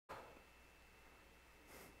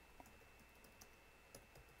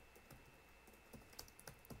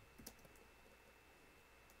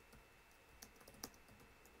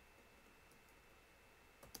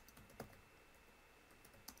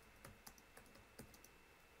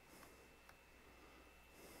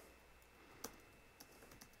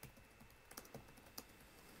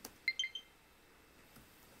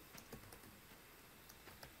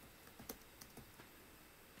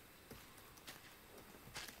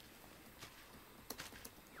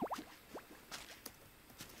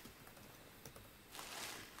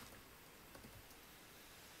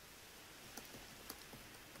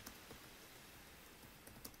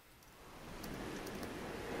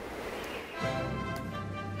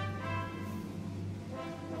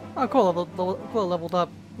Oh, cool. Cool. Leveled up.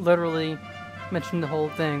 Literally mentioned the whole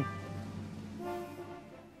thing.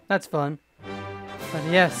 That's fun. But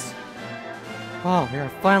yes. Oh, we are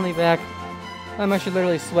finally back. I'm actually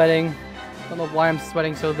literally sweating. I don't know why I'm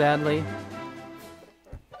sweating so badly.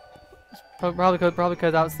 Probably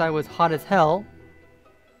because outside was hot as hell.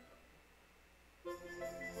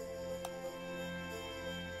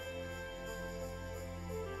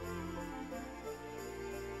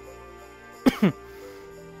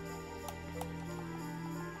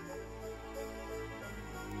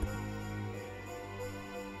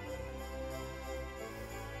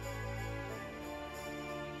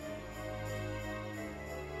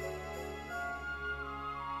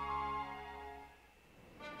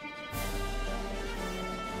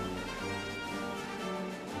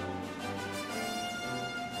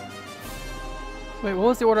 Wait, what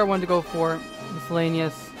was the order I wanted to go for?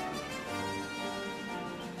 Miscellaneous.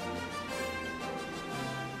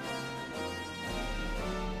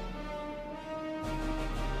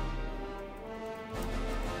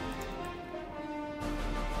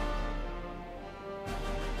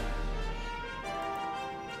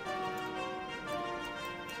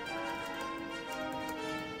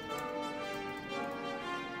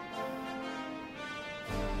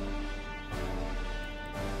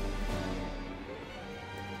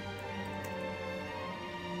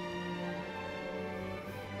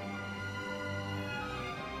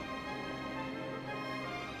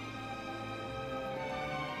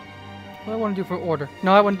 What do I want to do for order?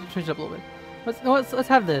 No, I want to change it up a little bit. Let's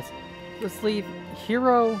have this. Let's leave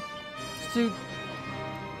Hero. Let's do. You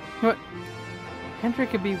know what?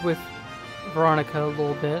 Hendrik could be with Veronica a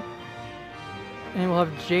little bit, and we'll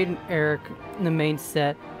have Jade and Eric in the main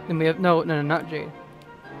set. Then we have no, not Jade.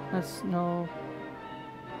 That's no.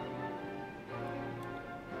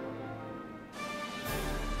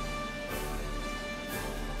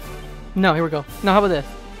 No, here we go. Now, how about this?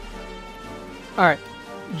 Alright.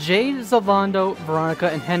 Jade, Zalvando, Veronica,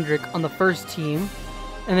 and Hendrik on the first team.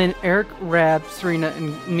 And then Eric, Rab, Serena,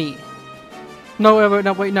 and me. No,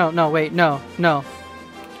 wait, no.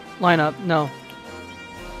 Line up, no.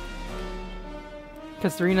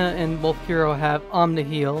 Because Serena and both Hero have Omni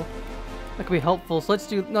Heal. That could be helpful, so let's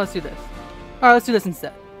do this. Alright, let's do this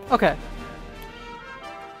instead. Okay.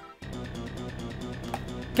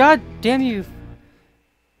 God damn you.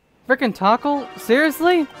 Frickin' Tackle?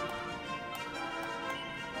 Seriously?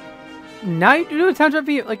 Now you're doing a time trap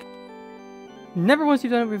for like, never once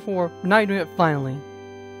you've done it before, but now you're doing it finally.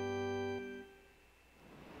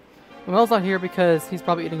 Mel's not here because he's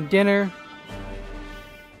probably eating dinner.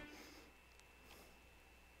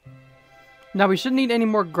 Now we shouldn't need any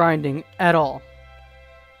more grinding at all.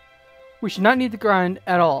 We should not need to grind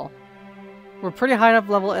at all. We're pretty high enough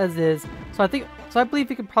level as is, so I believe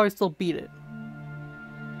we could probably still beat it.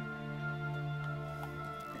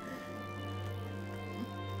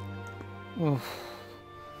 Oof.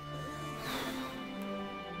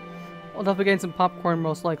 I'll definitely get some popcorn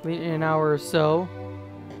most likely in an hour or so.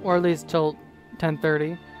 Or at least till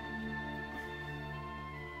 10:30.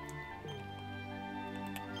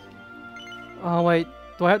 Oh wait,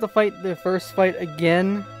 do I have to fight the first fight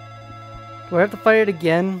again? Do I have to fight it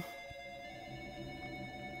again?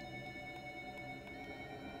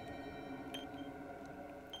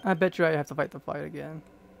 I bet you I have to fight the fight again.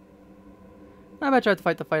 I bet you I have to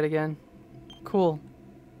fight the fight again. Cool.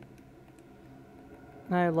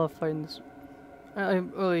 I love fighting this. I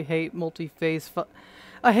really hate multi-phase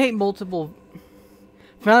I hate multiple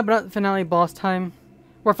finale, but not finale boss time.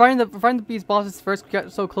 We're fighting these bosses first. We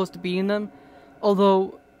got so close to beating them.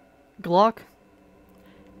 Although, Glock,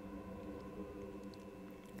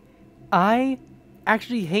 I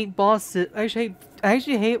actually hate bosses. I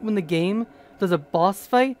actually hate when the game does a boss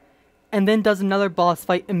fight and then does another boss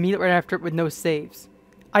fight immediately right after it with no saves.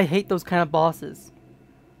 I hate those kind of bosses.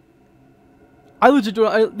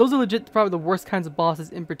 Those are legit probably the worst kinds of bosses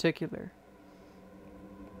in particular.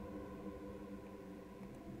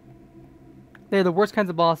 They're the worst kinds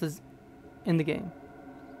of bosses in the game.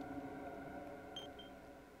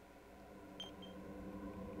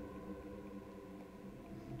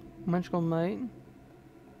 Munchkle Might.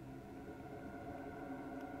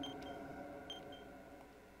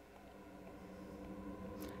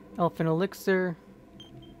 Elfin Elixir.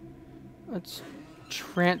 Let's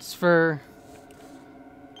transfer.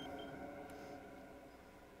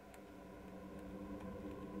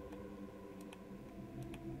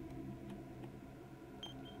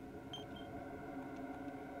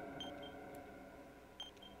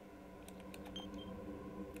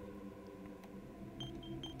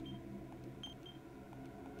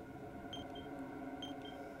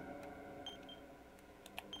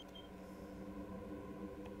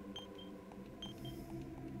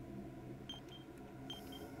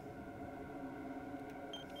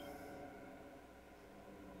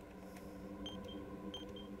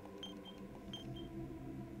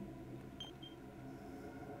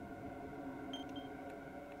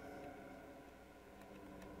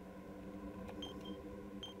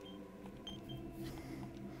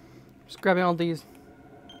 Just grabbing all these.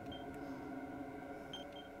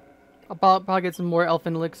 I'll probably get some more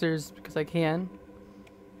elfin elixirs because I can.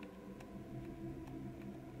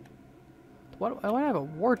 What? I want to have a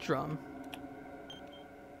war drum.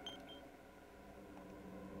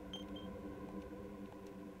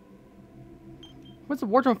 What's the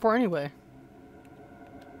war drum for anyway?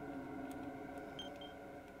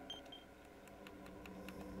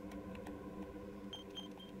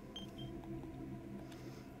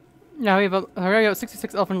 Now we have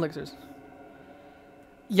 66 elfin elixirs.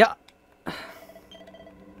 Yeah.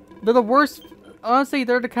 They're the worst. Honestly,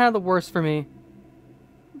 they're kind of the worst for me.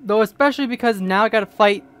 Though, especially because now I gotta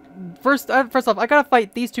fight. First off, I gotta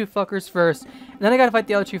fight these two fuckers first. And then I gotta fight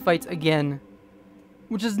the other two fights again.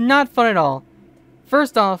 Which is not fun at all.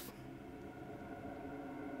 First off,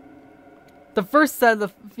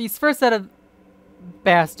 these first set of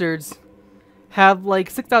bastards have like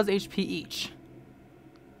 6,000 HP each.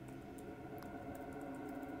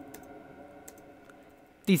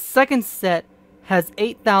 The second set has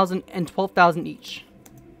 8,000 and 12,000 each.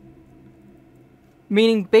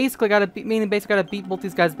 Meaning basically gotta beat both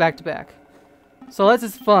these guys back to back. So this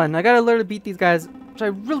is fun. I gotta learn to beat these guys, which I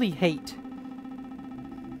really hate.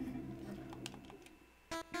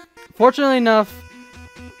 Fortunately enough,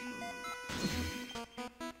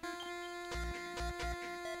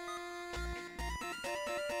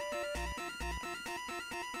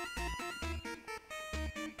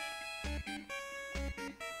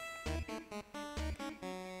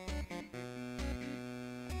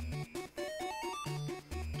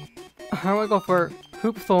 I want to go for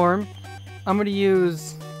Hoop Thorn. I'm going to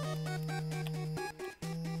use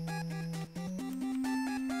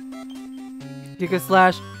Giga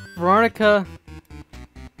Slash, Veronica,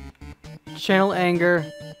 Channel Anger,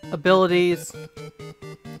 abilities.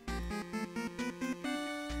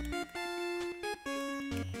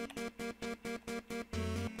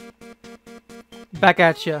 Back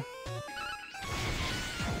at ya.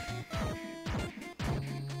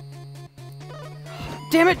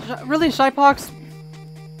 Damn it! Really, Shypox?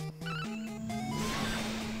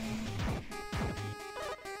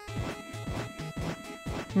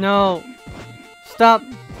 No. Stop.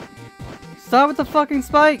 Stop with the fucking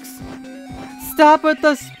spikes. Stop with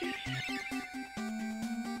the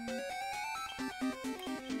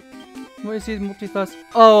What is these multi-thrust?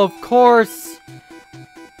 Oh, of course.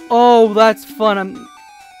 Oh, that's fun.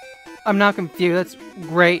 I'm not confused. That's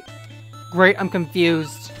great. Great, I'm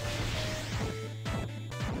confused.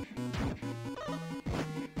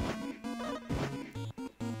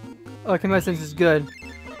 Oh, Command Sense is good.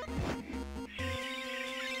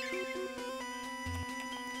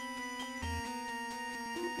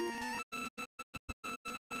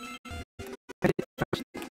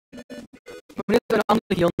 I'm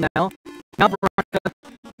gonna heal now. Now Veronica.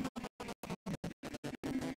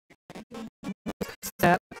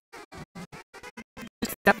 Step.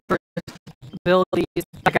 Step for abilities.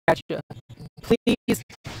 I gotcha. Please.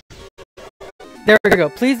 There we go.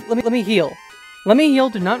 Please let me heal. Let me heal.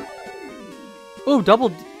 Do not. Oh,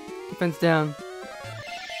 double defense down.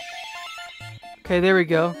 Okay, there we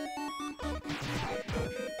go.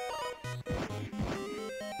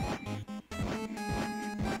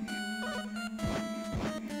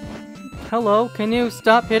 Hello, can you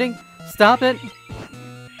stop hitting? Stop it!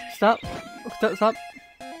 Stop. Stop.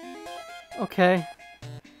 Okay.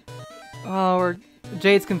 Oh,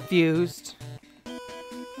 Jade's confused. I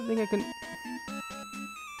think I can...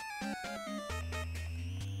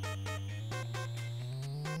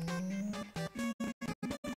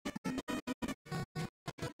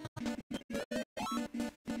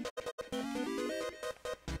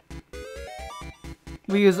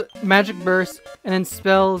 We use Magic Burst and then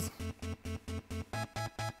spells.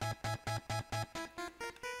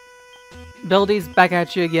 Abilities back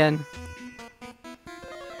at you again.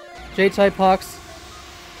 J-type Hawks.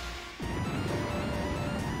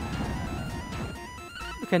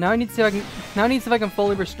 Okay, now I need to see if I can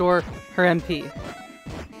fully restore her MP.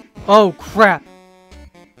 Oh crap!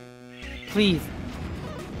 Please.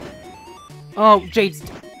 Oh, Jade's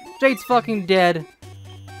fucking dead.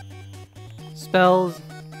 Spells.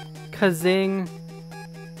 Kazing.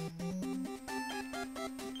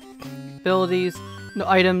 Abilities. No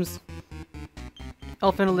items.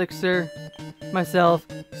 Elfin Elixir, myself,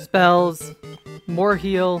 spells, more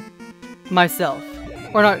heal, myself.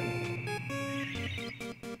 Or not.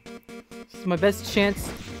 This is my best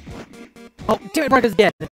chance. Oh, damn it, Veronica's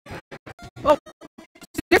dead. Oh,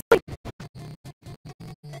 seriously?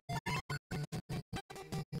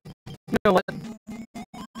 You know what?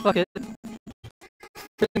 Fuck it.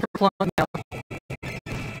 Now.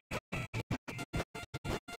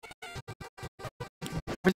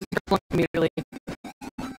 flunk immediately.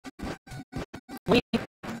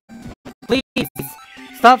 Please!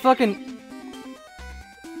 Stop fucking...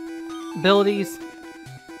 Abilities.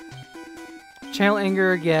 Channel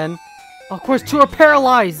anger again. Of course, 2 are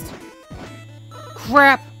paralyzed!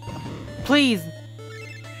 Crap! Please!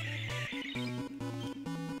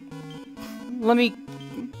 Let me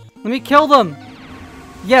kill them!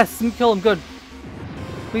 Yes, let me kill them, good.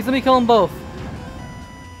 Please let me kill them both.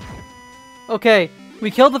 Okay,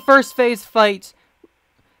 we killed the first phase fight.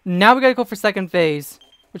 Now we gotta go for second phase.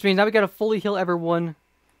 Which means now we gotta fully heal everyone.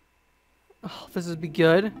 Oh, this would be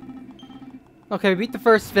good. Okay, we beat the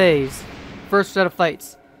first phase. First set of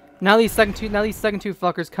fights. Now these second two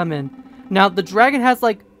fuckers come in. Now the dragon has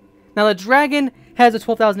like... Now the dragon has a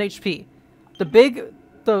 12,000 HP. The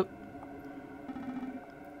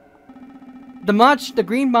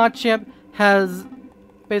green Machamp has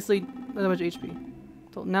basically that much HP.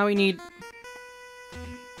 So now we need...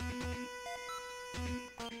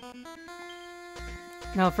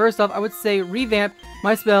 Now first off, I would say revamp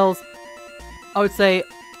my spells. I would say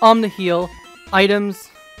Omni Heal, items,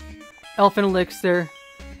 Elfin Elixir,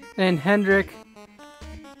 and Hendrik,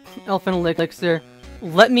 Elfin Elixir.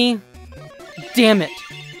 Let me... Damn it!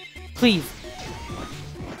 Please.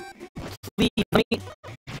 Please, let me...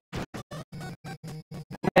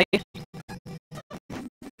 Okay.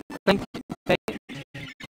 Thank you. Okay.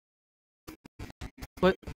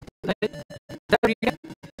 What? Is that what you get?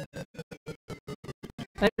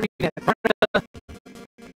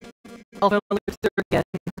 Elfin Elixir again.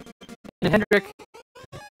 And Hendrik,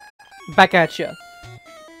 back at ya.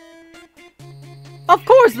 Of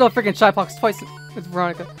course, no freaking Shypox twice. It's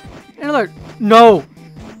Veronica. Another. No!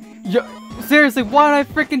 Seriously, why did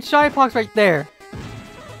I freaking Shypox right there?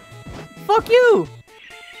 Fuck you!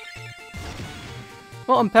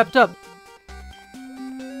 Well, I'm pepped up.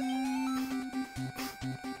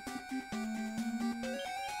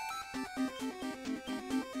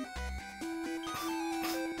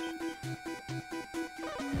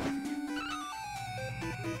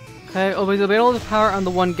 Okay, oh, we'll be able to power on the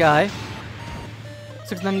one guy.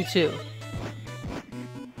 692.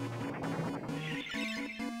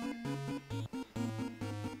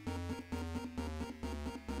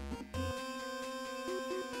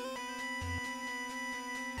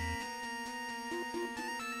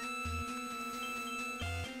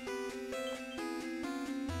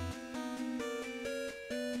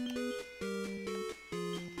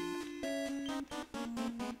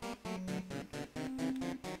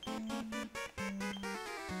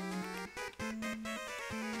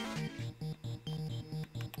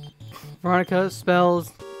 Veronica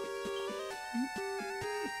spells.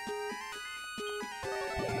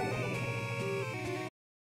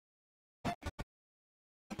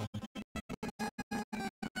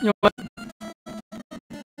 You know what?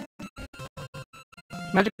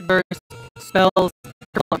 Magic Burst spells.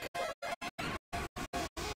 Kerplunk.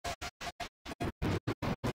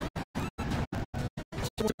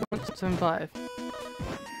 $7.5.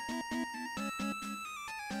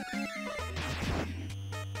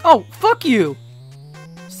 Oh, fuck you!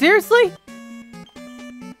 Seriously?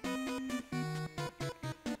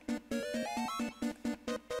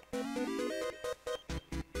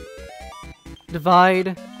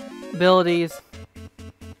 Divide, abilities,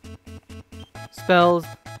 spells,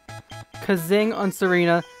 Kazing on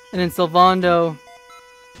Serena, and then Sylvando.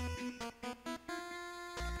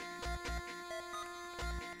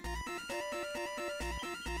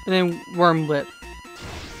 And then Worm Whip.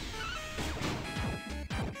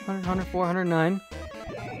 100, 104, 109.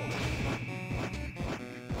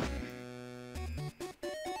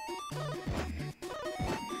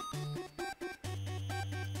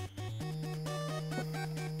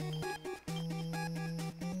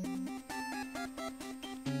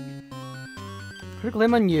 Critical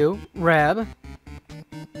Limb on you, Rab.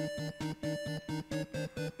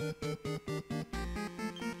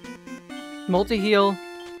 Multi-heal,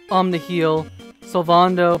 Omni-heal,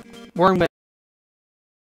 Sylvando, Worm Whip.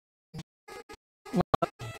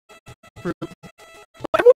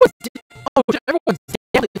 Everyone's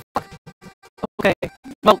deadly. Fuck. Okay.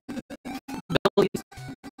 Well, abilities.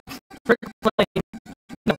 Critical Flame.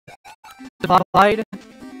 No. Divide.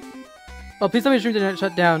 Oh, please tell me stream did not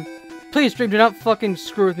shut down. Please, stream, do not fucking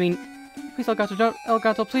screw with me. Please, Elgato, don't.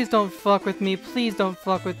 Elgato, please don't fuck with me. Please don't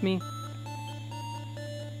fuck with me.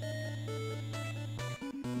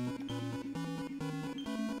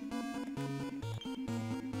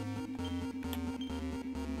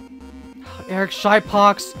 Eric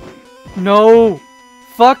Shypox. No!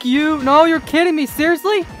 Fuck you! No, you're kidding me!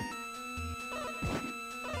 Seriously?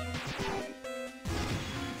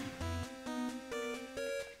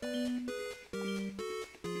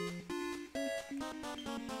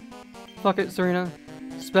 Fuck it, Serena.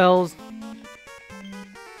 Spells.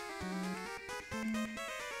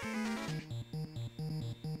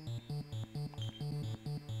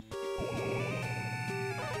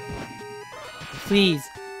 Please.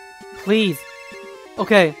 Please.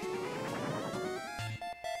 Okay.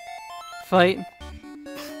 Fight.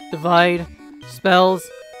 Divide. Spells.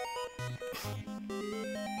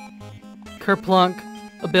 Kerplunk.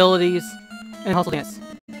 Abilities. And hustle dance.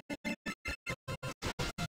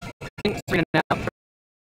 Now.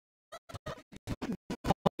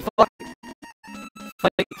 Fuck.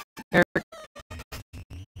 Fight. Eric.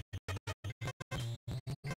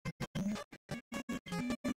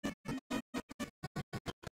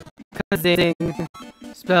 Casting.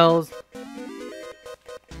 Spells.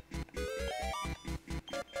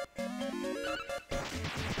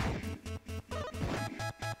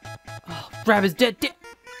 Oh, Brab is dead.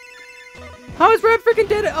 How is Brab freaking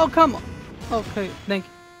dead? Oh, come on. Okay, thank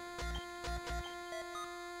you.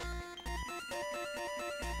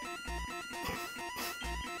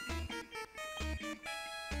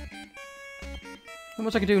 How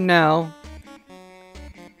much I can do now?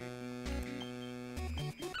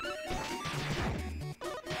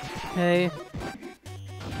 Okay.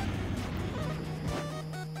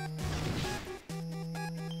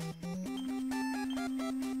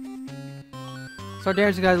 Start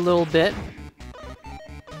damaging guys a little bit.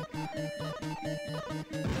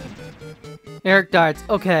 Eric darts.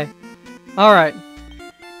 Okay. Alright.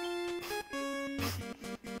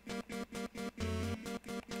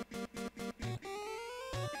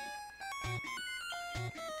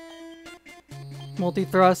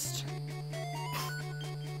 Multi-thrust.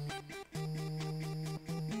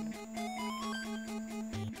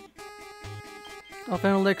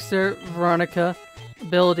 Elfin Elixir, Veronica,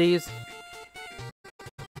 abilities.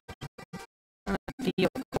 D,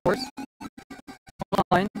 of course.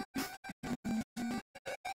 Fine.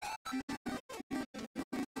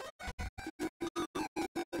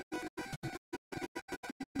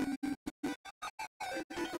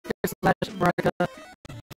 Slash Veronica.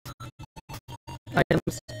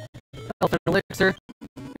 Items. Elfin Elixir.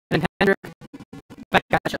 And Hendrik. Back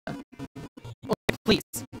at ya. Okay,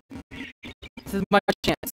 please. This is my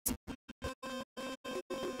chance.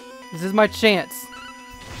 This is my chance.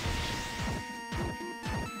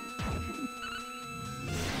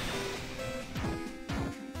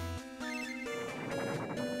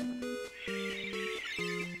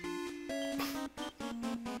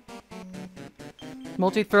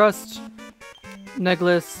 Multi-thrust,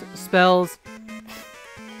 Neglis, spells.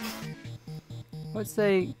 Let's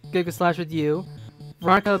say Giga Slash with you.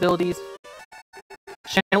 Veronica abilities.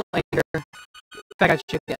 Channel Anger. Back at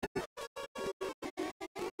you again.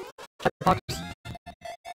 Box.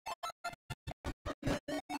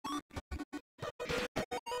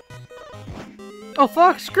 Oh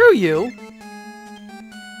fuck, screw you!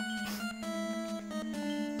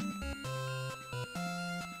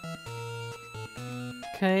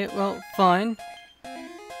 Okay, well, fine.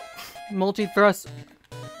 Multi-thrust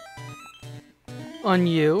on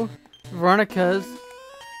you. Veronica's.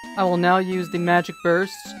 I will now use the Magic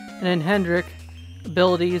Burst. And then Hendrik,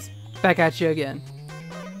 abilities, back at you again.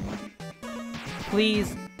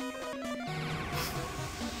 Please.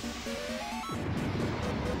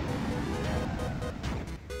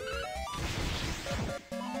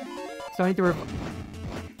 So I need to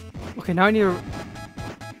okay, now I need to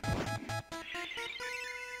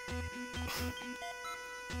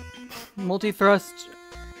multi-thrust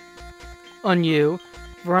on you.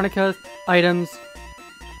 Veronica, items,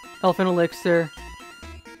 Elfin Elixir,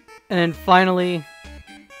 and then finally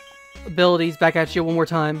abilities back at you one more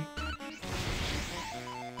time.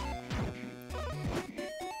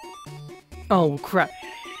 Oh crap.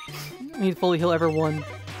 I need to fully heal everyone.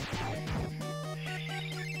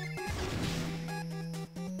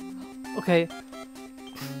 Okay.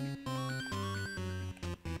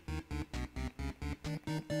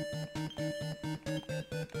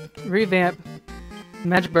 Revamp.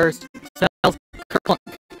 Magic Burst. Cells. Kerplunk.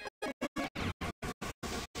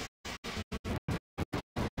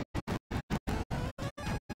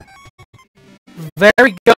 There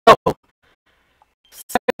we go!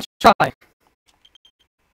 Second try.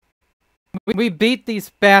 We beat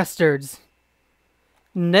these bastards.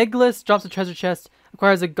 Neglis drops a treasure chest,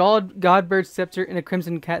 acquires a Godbird scepter and a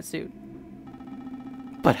crimson catsuit.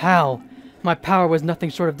 But how? My power was nothing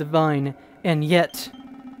short of divine, and yet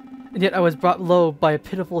I was brought low by a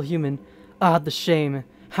pitiful human. Ah, the shame.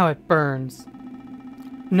 How it burns.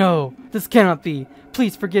 No, this cannot be.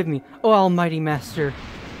 Please forgive me, O Almighty Master.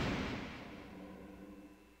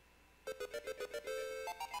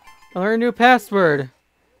 I learned a new password.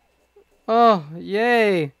 Oh,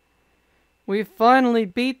 yay! We finally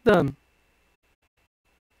beat them!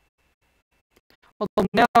 Although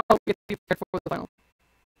now we get to be prepared for the final.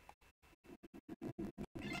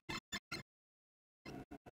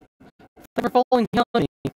 Thank you for following me.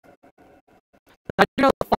 I do know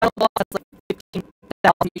the final boss has like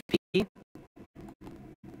 15,000 HP.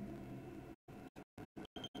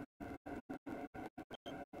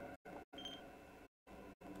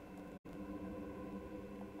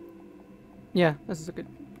 Yeah, this is a good...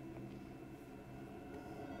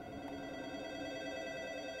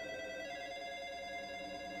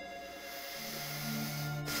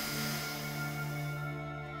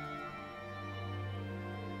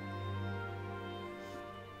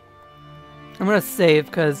 I'm gonna save,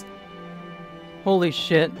 because... Holy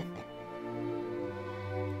shit.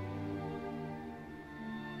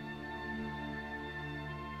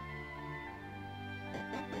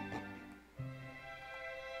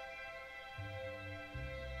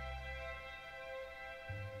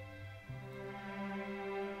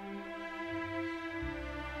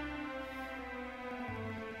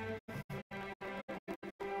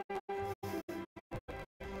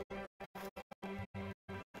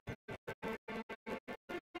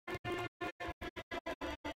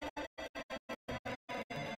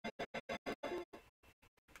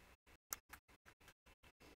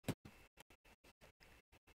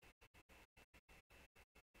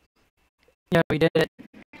 Yeah, we did it.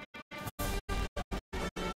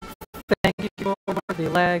 Thank you for the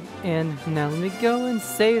lag, and now let me go and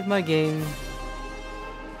save my game.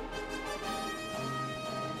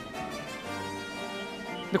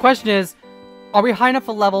 The question is, are we high enough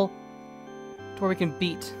a level to where we can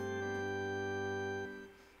beat?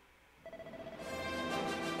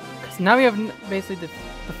 Because now we have basically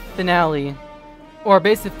the finale, or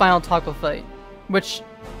basically final taco fight, which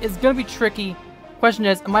is going to be tricky. Question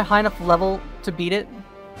is, am I high enough level to beat it?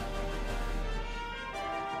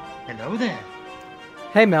 Hello there.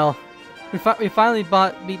 Hey Mel, we finally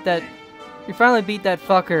beat that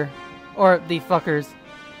fucker, or the fuckers.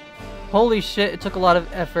 Holy shit! It took a lot of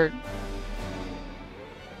effort.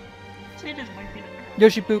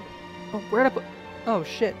 Yoshi poop. Oh, where'd I put? Oh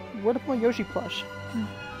shit! Where'd I put my Yoshi plush?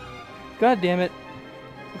 God damn it!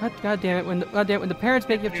 God damn it! When the parents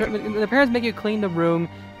make you clean the room,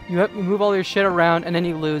 you have to move all your shit around, and then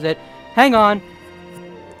you lose it. Hang on.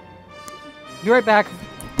 Be right back.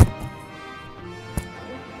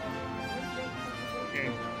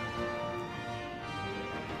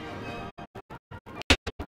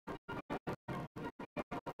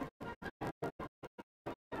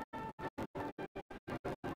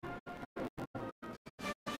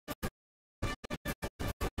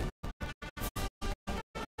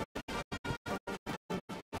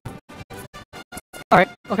 Alright,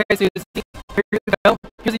 okay, so here we go.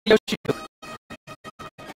 Here's the Yoshi poop.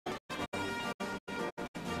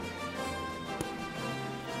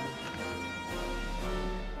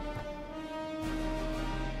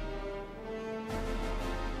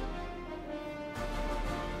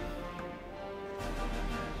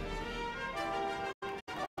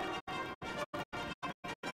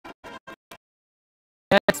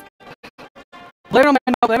 Yes. Blame it on my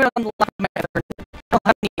blame it on the lack of my effort. I don't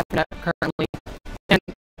have any internet currently.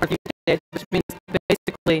 And which means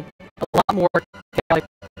basically a lot more chaotic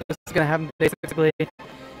is gonna happen basically.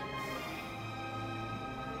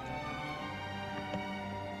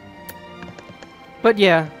 But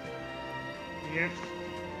yeah. Yes.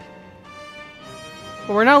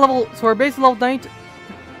 But we're now level, so we're basically level 9.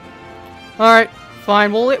 Alright,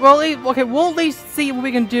 fine. We'll at least see what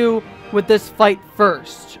we can do with this fight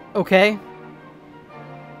first, okay?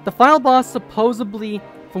 The final boss supposedly,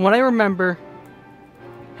 from what I remember,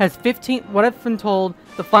 has 15, what I've been told,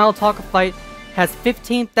 the final taco fight has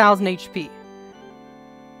 15,000 HP.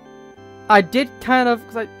 I did kind of,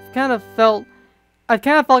 because I kind of felt like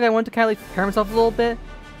I wanted to kind of like prepare myself a little bit,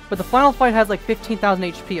 but the final fight has like 15,000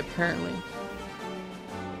 HP apparently.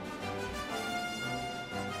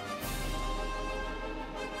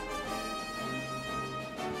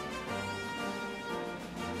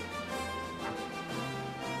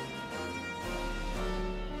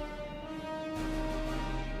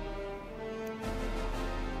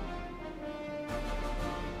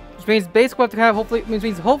 Which means basically we have to have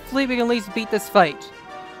hopefully we can at least beat this fight.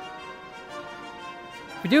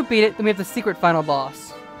 If we do beat it, then we have the secret final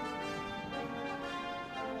boss.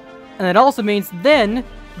 And that also means then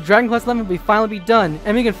Dragon Quest XI will finally be done,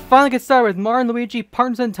 and we can finally get started with Mario and Luigi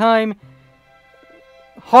Partners in Time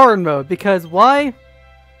hard mode. Because why?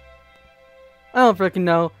 I don't freaking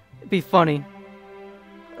know. It'd be funny.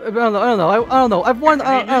 I don't know. I don't know. I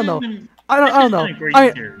don't know.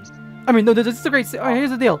 I mean, no, this is a great. Alright, here's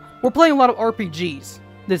the deal. We're playing a lot of RPGs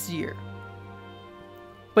this year.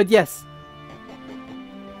 But yes.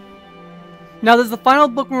 Now, this is the final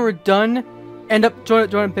book when we're done. End up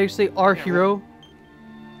joining basically our hero.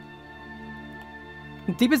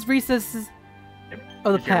 The deepest recesses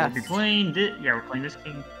of the past. We're playing this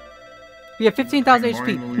game. We have 15,000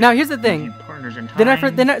 HP. Now, here's the thing. Then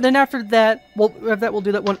after that, we'll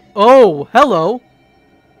do that one. Oh, hello.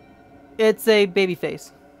 It's a baby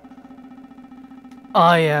face.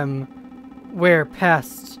 I am where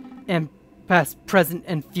past, present,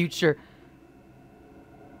 and future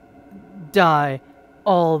die.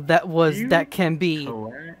 All that was, that can be,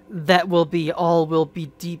 that will be, all will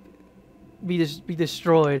be be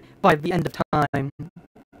destroyed by the end of time.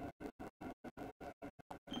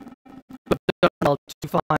 But don't to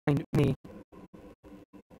find me.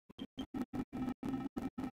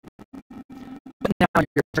 But now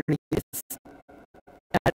your journey is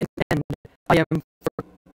at an end. I am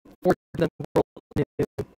for the world new.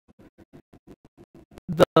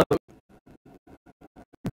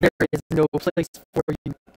 There is no place for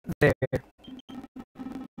you there.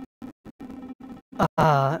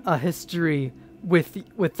 A history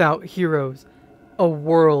without heroes, a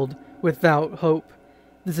world without hope.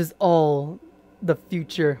 This is all the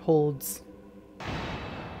future holds.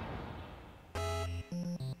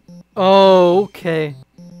 Oh, okay.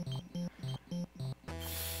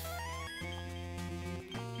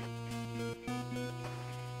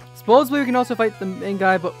 Supposedly we can also fight the main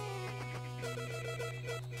guy, but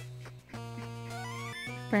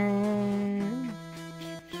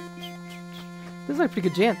this is like a pretty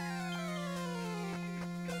good jam.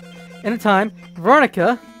 In a time,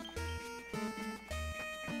 Veronica,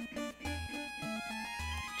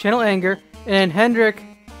 channel anger, and Hendrik,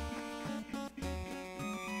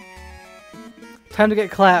 time to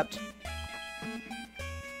get clapped.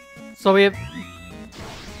 So we have.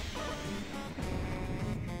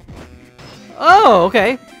 Oh,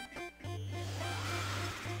 okay.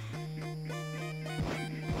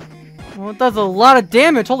 Well, it does a lot of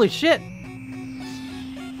damage. Holy shit.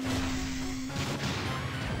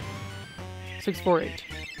 648.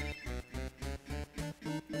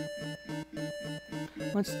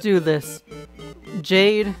 Let's do this.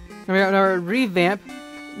 Jade. Now revamp.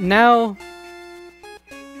 Now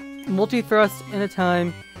multi-thrust in a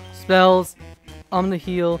time. Spells. Omni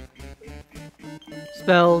heal.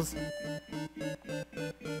 Spells.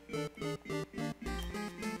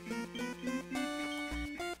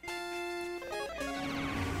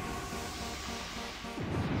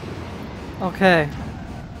 Okay.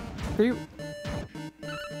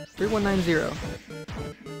 3190.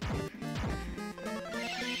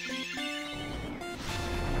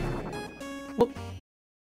 Whoop.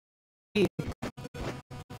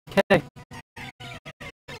 Okay.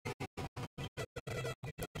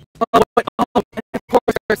 Oh, wait, oh, of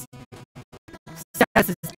course there's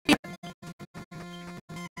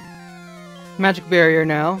magic barrier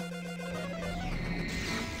now.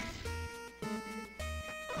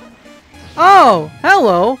 Oh,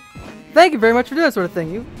 hello! Thank you very much for doing that sort of thing,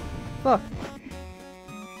 you fuck.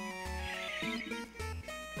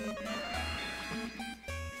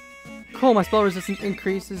 Cool, my spell resistance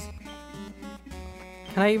increases.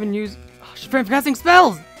 Can I even use... Oh, she's casting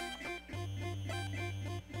spells!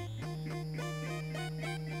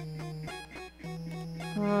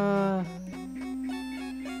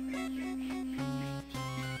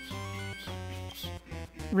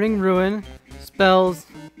 Ring Ruin. Spells.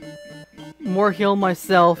 More heal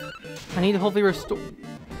myself. I need to hopefully restore...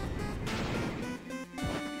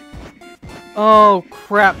 Oh,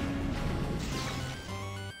 crap.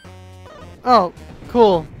 Oh,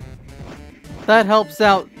 cool. That helps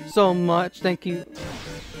out so much. Thank you.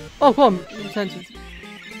 Oh, cool.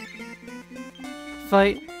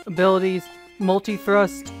 Fight. Abilities.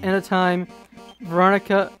 Multi-thrust at a time.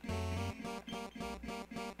 Veronica.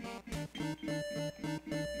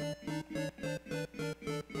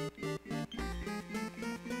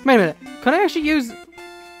 Wait a minute. Can I actually use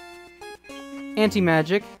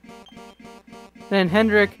anti-magic? Then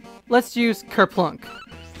Hendrik, let's use Kerplunk.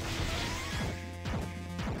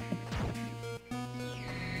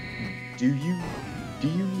 Do you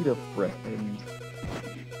need a friend?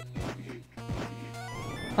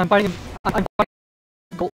 I'm fighting. I'm fighting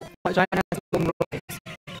gold. My giant ass golden rays.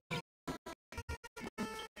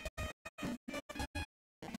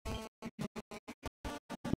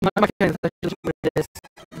 My giant is what it is.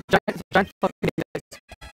 Giant fucking guys.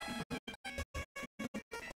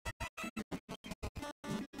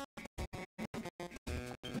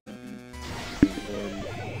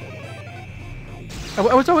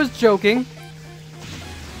 I was always joking.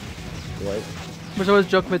 What? Which I always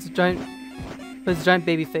joke with its giant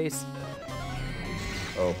baby face.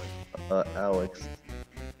 Oh, Alex.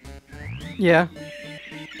 Yeah.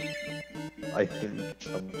 I think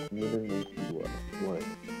I'm gonna make you what?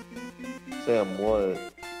 Sam, what?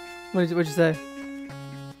 What'd you say?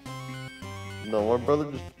 No, my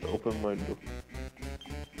brother just opened my door.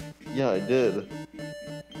 Yeah, I did.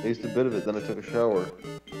 I used a bit of it, then I took a shower.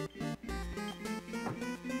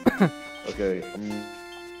 Okay, I'm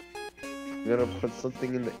gonna put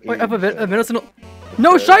something in the Wait, age up a bit, chat. a medicinal.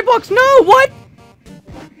 No, shy box, no! What?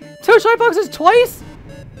 2 shy boxes twice?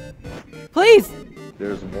 Please!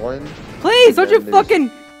 There's one. Please, don't you and then there's- fucking...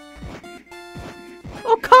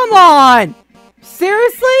 Oh, come on!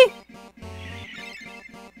 Seriously?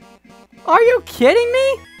 Are you kidding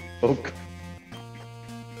me? Oh,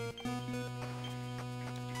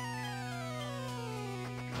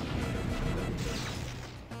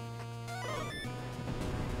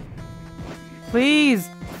 Please!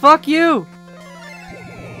 Fuck you!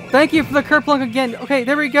 Thank you for the Kerplunk again. Okay,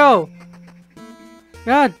 there we go.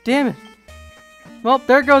 God damn it. Well,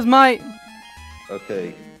 there goes my...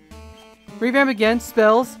 okay. Revamp again,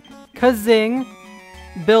 spells, kazing,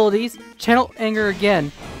 abilities, channel anger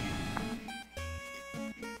again.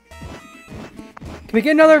 Can we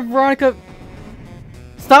get another Veronica?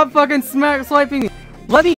 Stop fucking swiping me.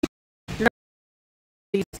 Let me...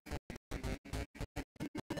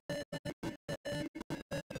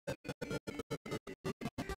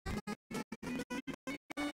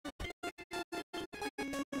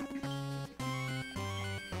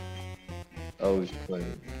 Oh, he's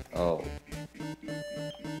playing. Oh.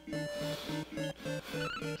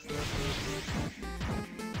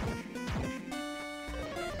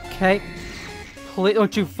 Okay. Please,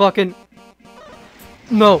 don't you fucking...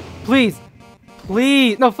 No, please.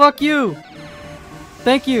 Please. No, fuck you.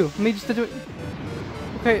 Thank you. Let me just do it.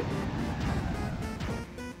 Okay.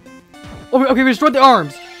 Oh, okay, we destroyed the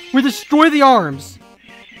arms. We destroyed the arms.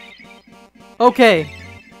 Okay.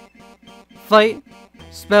 Fight.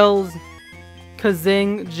 Spells.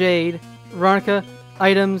 Kazing. Jade. Veronica.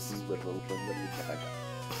 Items.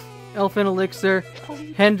 Elfin Elixir.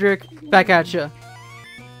 Hendrik. Back at ya.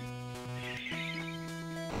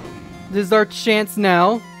 This is our chance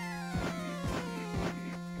now.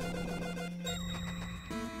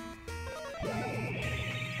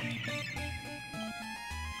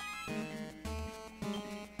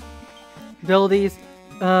 Abilities.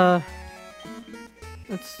 Let's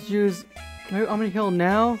use... Can I heal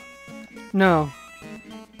now? No.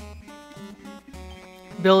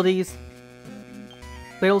 Abilities.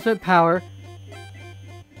 Blade Ultimate Power.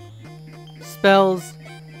 Spells.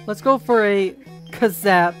 Let's go for a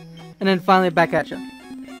Kazap. And then finally back at you.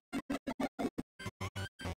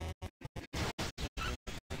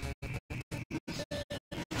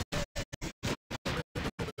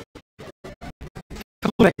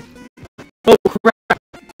 Oh crap!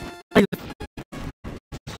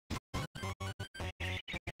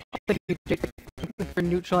 Thank you, Jake, for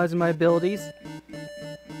neutralizing my abilities.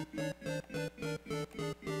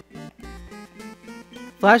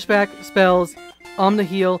 Flashback, spells, Omni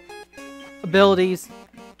Heal, abilities,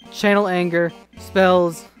 Channel Anger,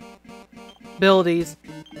 spells, abilities,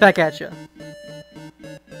 back at ya.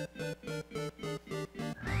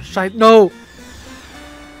 Shite, no!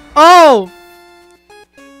 Oh!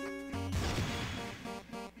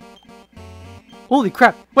 Holy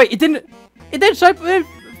crap! Wait, it didn't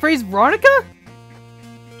phrase Veronica?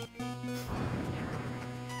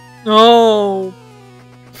 No!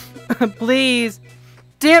 Please!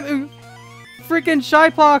 Damn it! Freaking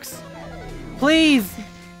Shypox! Please!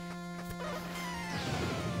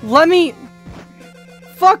 Let me...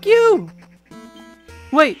 Fuck you!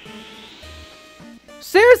 Wait.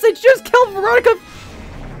 Seriously, you just killed Veronica?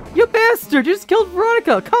 You bastard! You just killed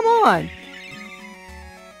Veronica! Come on!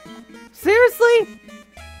 Seriously?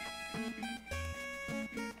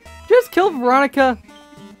 Just killed Veronica?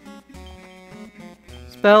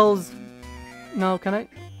 Spells... No, can I?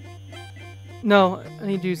 No, I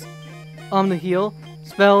need to use Omni Heal.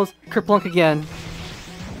 Spells, Kerplunk again.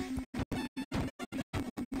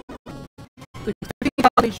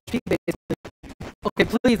 Okay,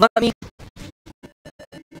 please let me.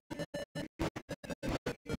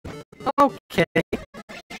 Okay.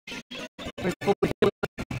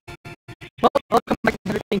 Well, I'll come back to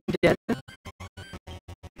everything again.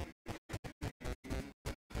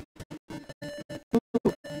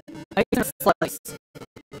 Ooh, I can slice.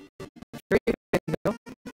 There you go.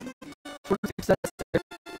 Success there.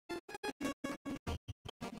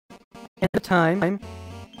 At the time,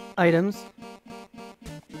 items.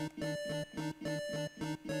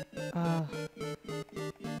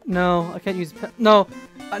 No, I can't use pep. No,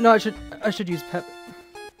 no, I should use pep.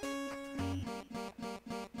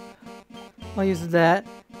 I'll use that.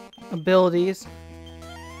 Abilities.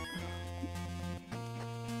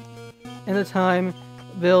 And the time,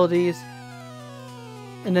 abilities,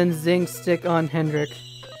 and then Zing Stick on Hendrik.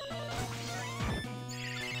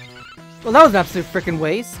 Well, that was an absolute freaking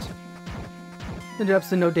waste. Did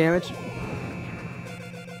absolutely no damage.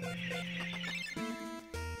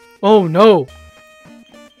 Oh no!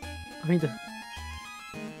 I mean the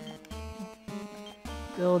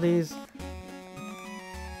abilities.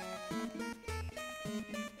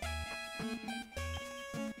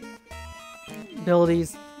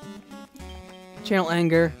 Abilities. Channel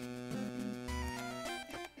Anger.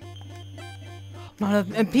 Not enough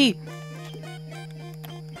MP!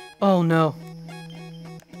 Oh no.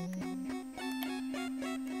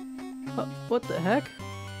 What the heck?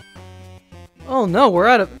 Oh no, we're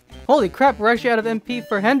out of... Holy crap, we're actually out of MP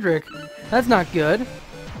for Hendrik. That's not good.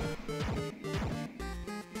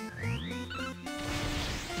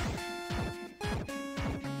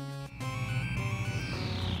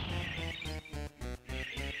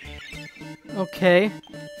 Okay.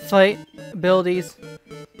 Fight. Abilities.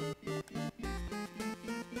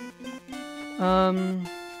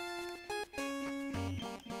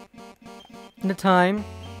 The time.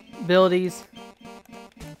 Abilities.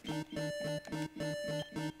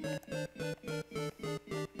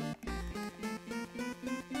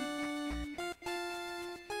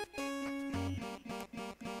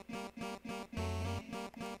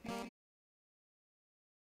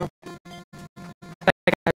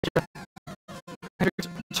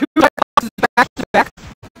 Two boxes back to back.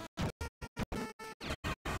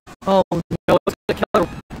 Oh no, it's gonna kill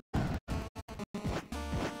her.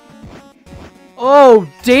 Oh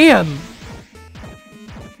damn!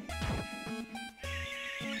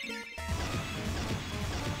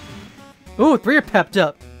 Ooh, 3 are pepped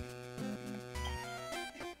up.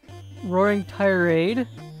 Roaring Tirade.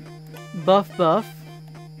 Buff buff.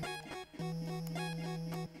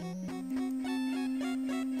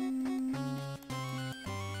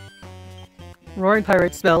 Roaring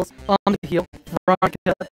Tirade spells. On the heal.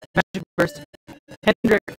 Veronica. Magic Burst.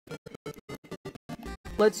 Hendrik.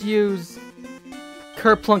 Let's use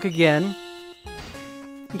Kerplunk again.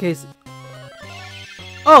 In case...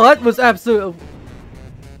 Oh, that was absolute...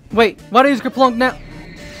 Wait, why do I use Kerplunk now?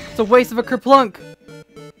 It's a waste of a Kerplunk!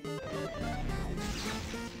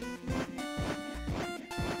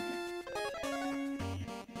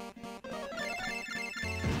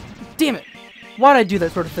 Damn it! Why'd I do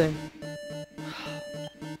that sort of thing?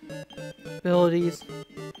 Abilities.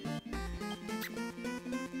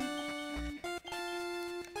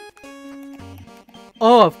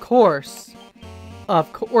 Oh, of course.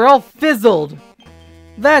 We're all fizzled!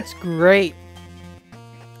 That's great!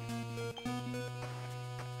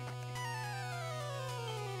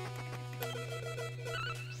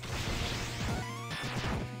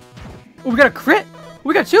 Oh, we got a crit!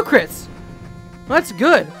 We got 2 crits! That's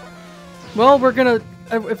good! Well, we're gonna...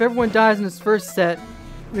 If everyone dies in this first set,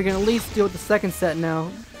 we can at least deal with the second set now.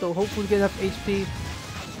 So hopefully we get enough HP.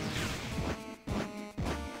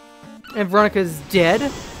 And Veronica's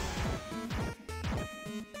dead.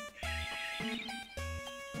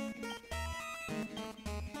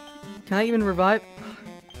 Can I even revive?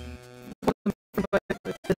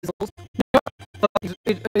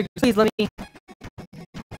 Please let me...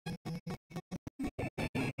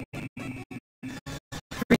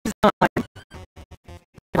 Freeze time.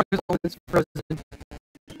 Veronica's always frozen.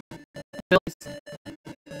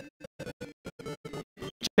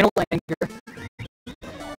 Channel Anger.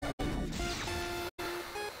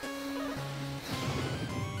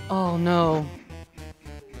 Oh no.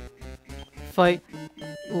 Fight.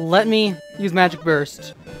 Let me use Magic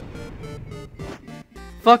Burst.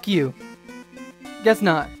 Fuck you. Guess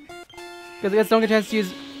not. Because I guess don't get a chance to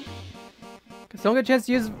use... Because don't get a chance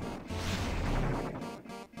to use...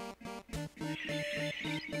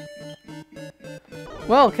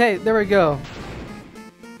 Well, okay, there we go.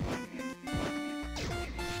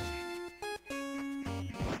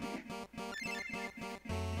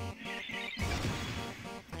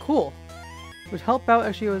 Cool. Would help out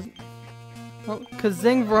actually was... Well,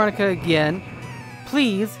 Kazing Veronica again.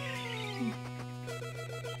 Please.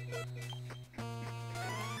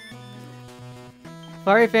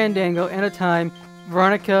 Fiery Fandango and a time.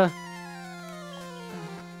 Veronica.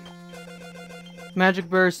 Magic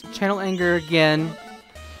Burst. Channel Anger again.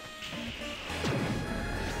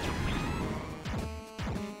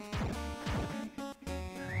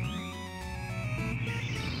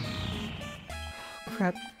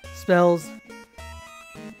 Crap. Spells.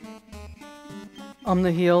 I'm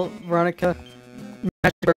the heel, Veronica.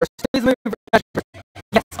 Magic burst. Please move for magic burst.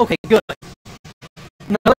 Yes, okay, good.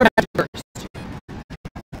 Another magic burst.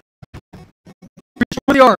 Reach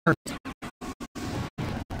for the arms.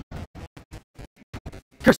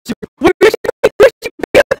 Curse you. What are you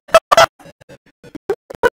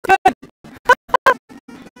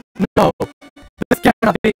No, this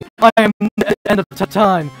cannot be. I am at the end of the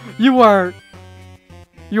time. You are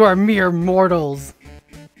mere mortals.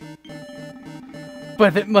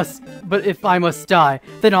 But if I must die,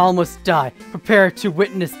 then all must die. Prepare to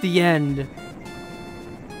witness the end.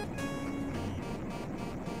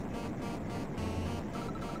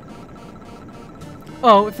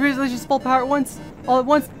 Oh, if we just full power all at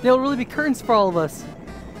once, there'll really be curtains for all of us.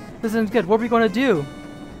 This isn't good. What are we going to do?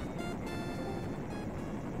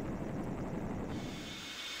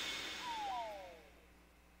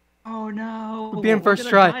 Oh no! We'll be in first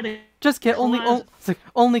try. Just kid.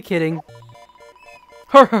 Only kidding.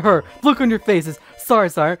 Her. Look on your faces. Sorry.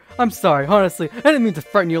 I'm sorry. Honestly, I didn't mean to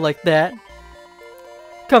frighten you like that.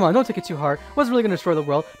 Come on, don't take it too hard. I wasn't really gonna destroy the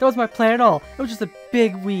world. That was my plan at all. It was just a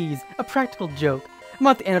big wheeze, a practical joke. I'm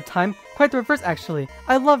not at the end of time. Quite the reverse, actually.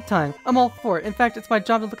 I love time. I'm all for it. In fact, it's my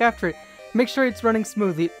job to look after it. Make sure it's running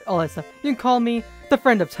smoothly. All that stuff. You can call me the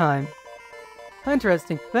friend of time.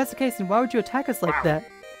 Interesting. If that's the case, then why would you attack us like that?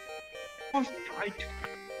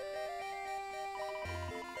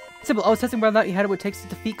 Simple, I was testing whether or not you had what it takes to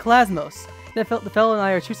defeat Klasmos. The fellow and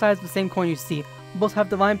I are two sides of the same coin, you see. We both have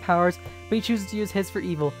divine powers, but he chooses to use his for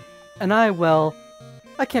evil. And well,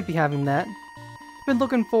 I can't be having that. I've been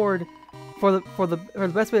looking forward for the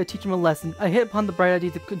best way to teach him a lesson. I hit upon the bright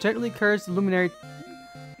idea to gently encourage the luminary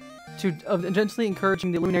gently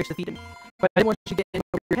encouraging the luminary to defeat him. But I didn't want you to get in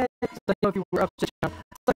over your head, so I didn't know if you were up to down.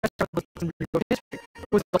 So I started with some history. It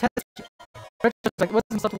was a test. It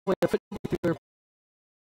wasn't such a way to fit through their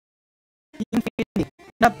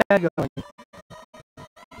not bad going.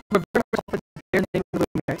 We're very much off the name of the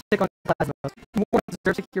luminary. Take on Klasmos. More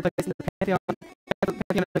deserves to take your place in the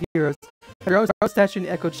pantheon of heroes. Your own statue in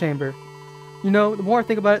the echo chamber. You know, the more I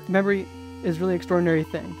think about it, the memory is really an extraordinary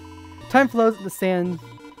thing. Time flows, the sand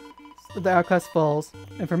of the outcast falls,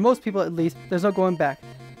 and for most people at least, there's no going back.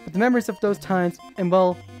 But the memories of those times, and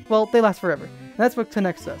well, they last forever. And that's what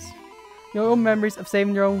connects us. Your own memories of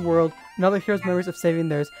saving your own world, and other heroes' memories of saving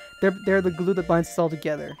theirs, they're the glue that binds us all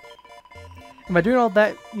together. And by doing all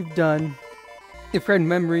that you've done, you've created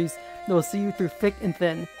memories that will see you through thick and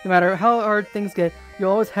thin. No matter how hard things get,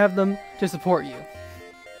 you'll always have them to support you.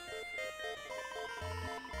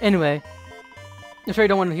 Anyway, I'm sure you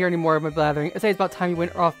don't want to hear any more of my blathering. I say it's about time you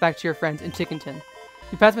went off back to your friends in Chickenton.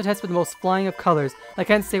 You passed my test with the most flying of colors. I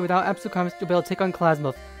can't say without absolute confidence you'll be able to take on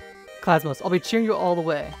Klasmos. I'll be cheering you all the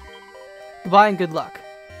way. Goodbye and good luck.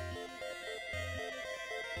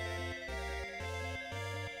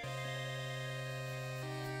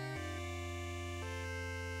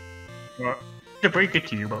 Well, to break it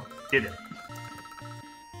to you, but did it.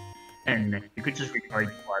 And you could just recharge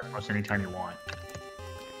Klasmos anytime you want.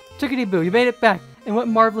 Chickadee Boo, you made it back, and what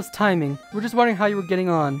marvelous timing. We're just wondering how you were getting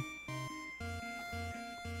on.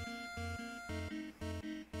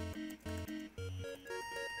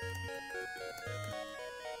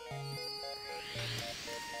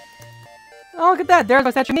 Oh, look at that! There's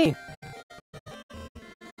my statue of me!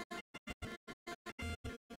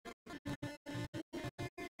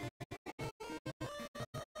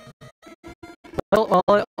 Well,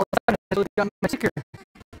 I got my sticker.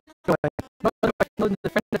 Go ahead. The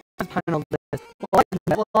friend of the panel this. Well,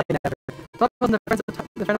 I never. Talk about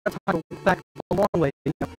the friend of time back a long way.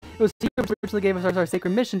 You know. It was he who originally gave us our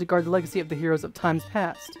sacred mission to guard the legacy of the heroes of times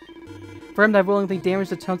past. For him to have willingly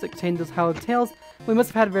damaged the tomes that contained those hallowed tales, we must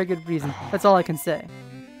have had a very good reason. That's all I can say.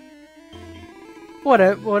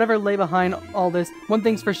 Whatever lay behind all this, one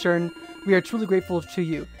thing's for sure, and we are truly grateful to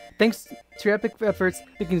you. Thanks to your epic efforts,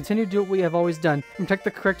 we can continue to do what we have always done, and protect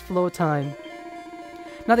the correct flow of time.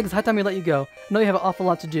 Now I think it's high time we let you go. I know you have an awful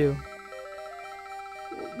lot to do.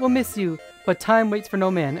 We'll miss you, but time waits for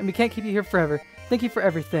no man, and we can't keep you here forever. Thank you for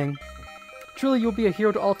everything. Truly, you'll be a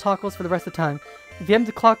hero to all Tacos for the rest of the time. If you happen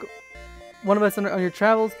to clock one of us on your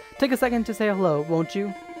travels, take a second to say hello, won't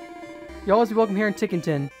you? You'll always be welcome here in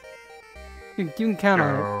Chickenton. You can count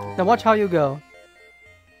on it. Now watch how you go.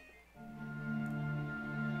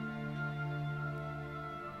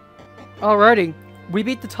 Alrighty, we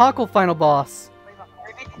beat the Taco final boss.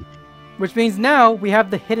 Which means now we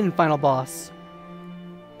have the hidden final boss.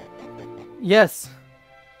 Yes.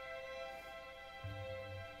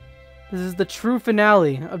 This is the true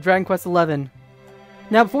finale of Dragon Quest XI.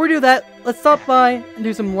 Now before we do that, let's stop by and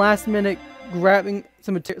do some last minute grabbing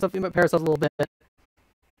some material, something about Paracells a little bit.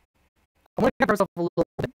 I want to cover myself a little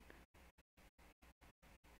bit.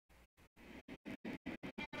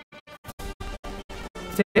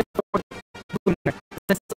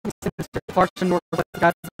 Far to the north, the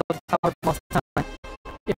gods of the tower lost time.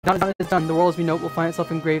 If not is done, the world as we know it will find itself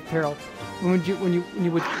in grave peril. When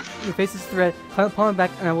you face this threat, climb upon my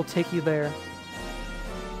back, and I will take you there.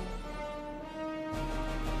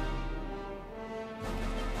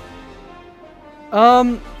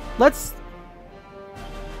 Let's.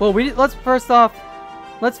 Well, let's first off,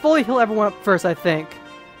 let's fully heal everyone up first. I think.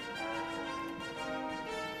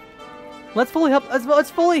 Let's fully help.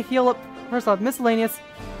 Let's fully heal up. First off, miscellaneous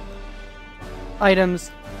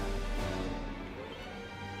items.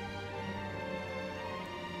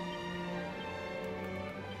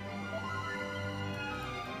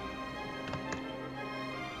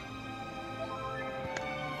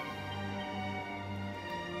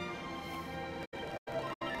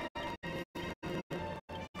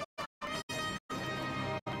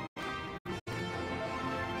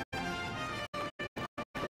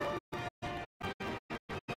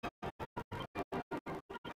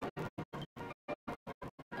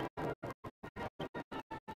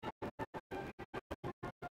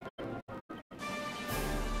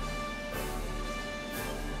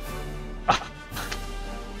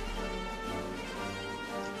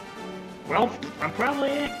 Well, I probably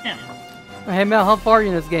am. Hey Mel, how far are you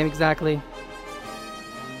in this game exactly?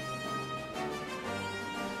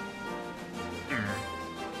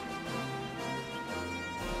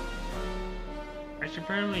 I should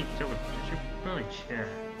probably check.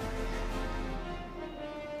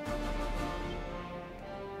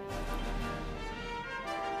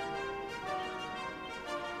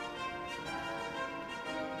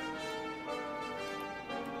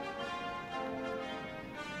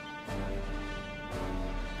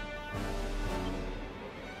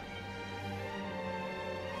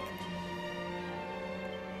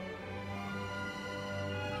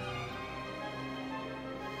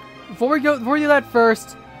 Before we do that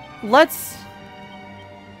first, let's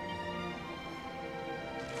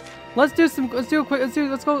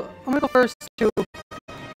go. I'm gonna go first to.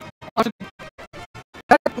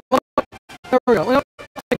 There we go. I'll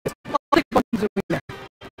take buttons over there.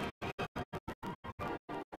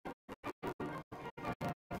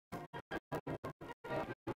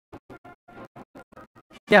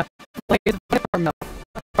 Yeah, like it's no.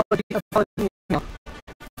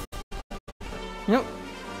 Yep.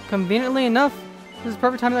 Conveniently enough, this is the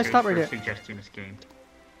perfect time that I stop right here. Suggesting this game.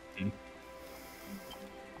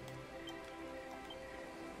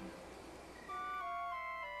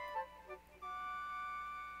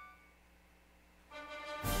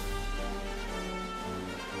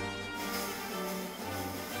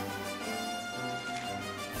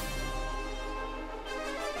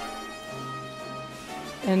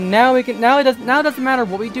 And now we can. Now it doesn't matter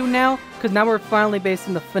what we do now, because now we're finally based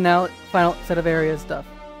in the final set of area stuff.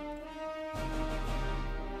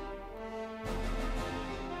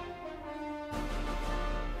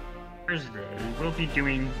 Thursday, we'll be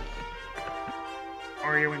doing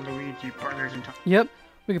Mario and Luigi Partners in Time. Yep,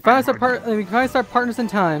 we can finally start Partners in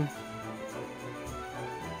Time.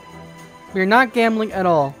 We are not gambling at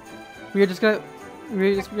all. We're just gonna go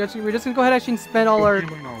ahead actually and spend all our.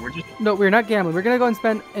 No, we're not gambling. We're gonna go and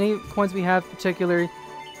spend any coins we have, particularly.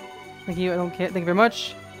 Thank you. Thank you very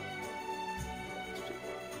much.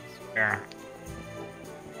 Yeah.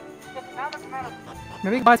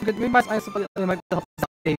 Maybe buy some good. Maybe buy some items that might help us out,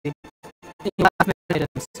 maybe. Last minute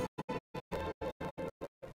items.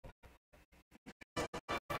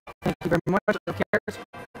 Thank you very much. Okay.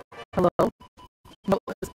 Hello. No,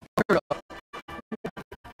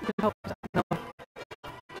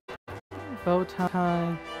 bow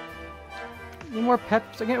tie. Any more pet?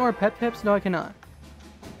 Can I get more pet pips? No, I cannot.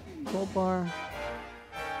 Gold bar.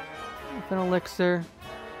 An elixir.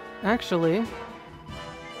 Actually.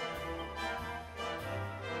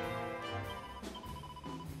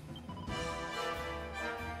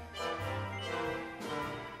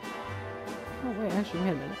 Oh wait, actually,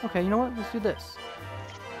 wait a minute. Okay, you know what? Let's do this.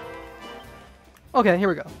 Okay, here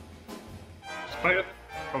we go. Despite of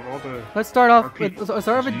all the Let's start off RP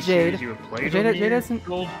with Jade. Jade isn't.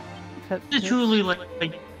 gold. It's truly like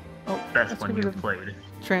Oh, best one you've played.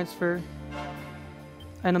 Transfer.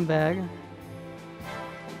 Item bag.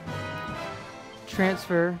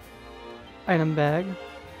 Transfer. Item bag.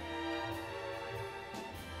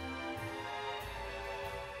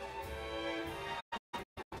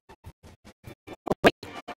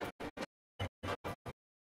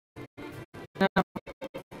 Now,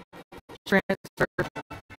 transfer.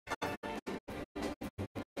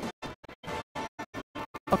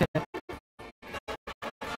 Okay.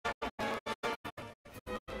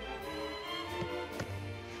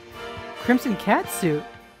 Crimson cat suit.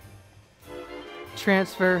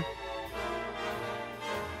 Transfer.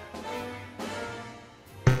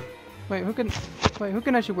 Wait, who can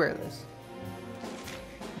actually wear this?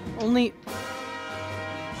 Only.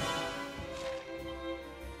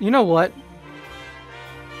 You know what?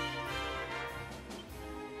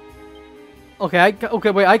 Okay,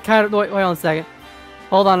 wait, wait on a second.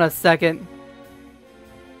 Hold on a second.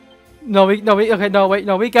 No, we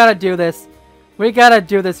gotta do this. We gotta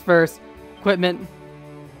do this first. Equipment.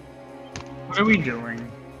 What are we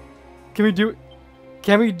doing? Can we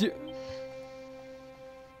do?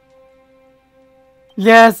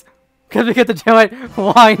 Yes! Cause we get to do it.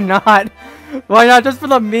 Why not? Why not? Just for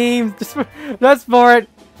the memes. Just for it.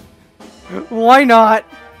 Why not?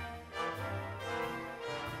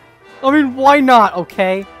 I mean, why not?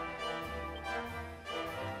 Okay.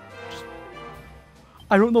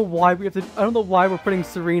 I don't know why we have to. I don't know why we're putting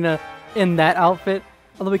Serena in that outfit.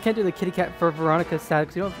 Although we can't do the kitty cat for Veronica's side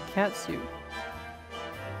because we don't have a cat suit.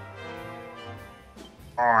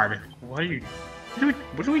 Odd. What are you?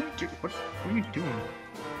 What do we do? What are you doing?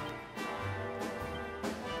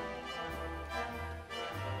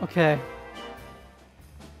 Okay.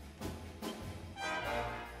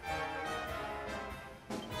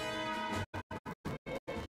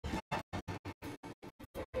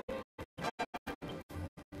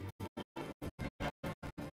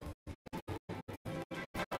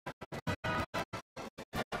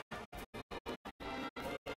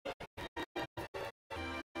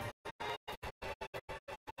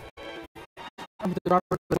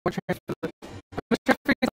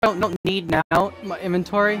 I don't need now my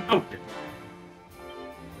inventory. Oh.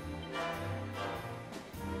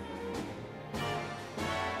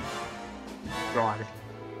 God.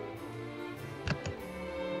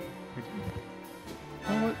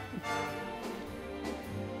 Oh,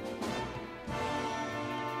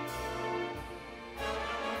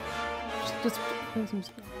 just play some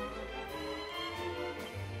stuff.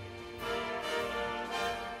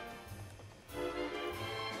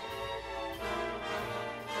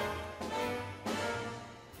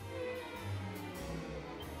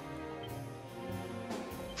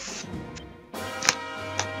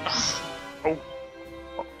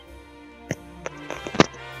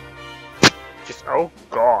 Oh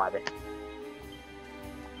God.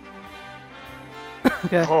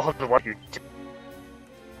 Okay. Oh, what you do?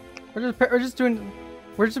 We're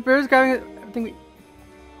just grabbing everything we.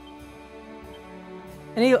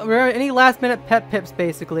 Any last minute pet pips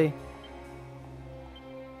basically.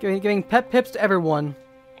 Giving pet pips to everyone.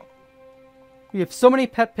 We have so many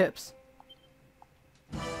pet pips.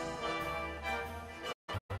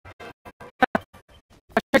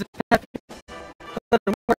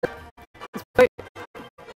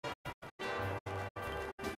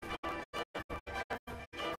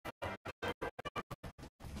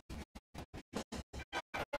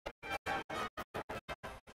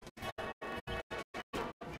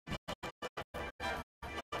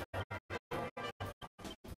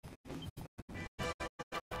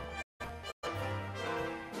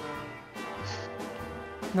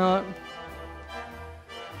 No.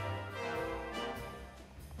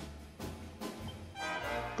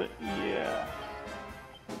 But yeah.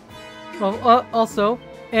 Well, also,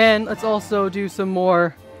 and let's also do some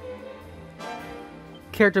more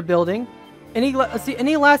character building. Let's see,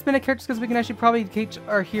 any last minute characters because we can actually probably teach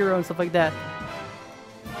our hero and stuff like that.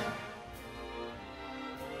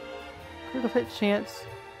 Critical hit chance.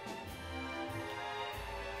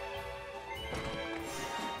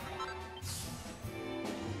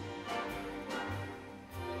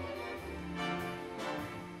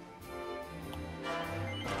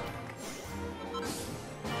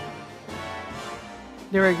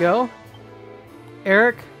 There we go.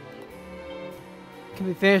 Eric can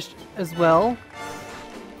be finished as well.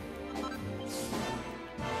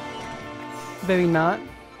 Maybe not.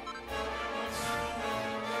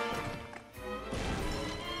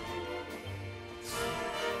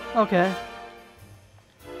 Okay.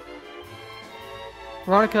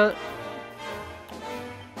 Veronica.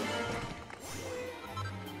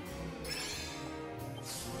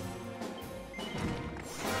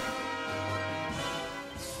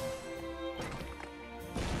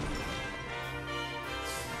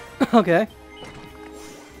 Okay.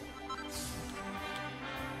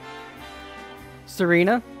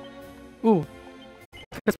 Serena. Ooh.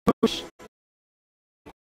 Push.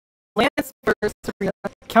 Lance versus Serena.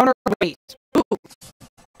 Counterweight. Ooh.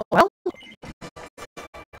 Well.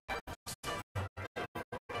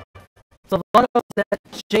 Savannah that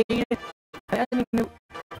Jade. I didn't even know.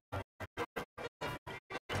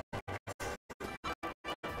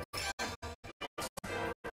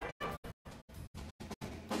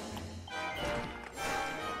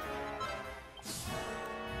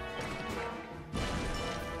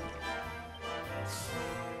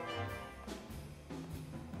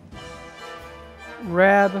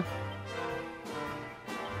 Rab.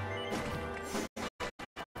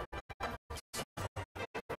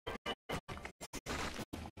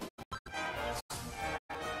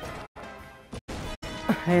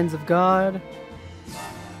 Hands of God.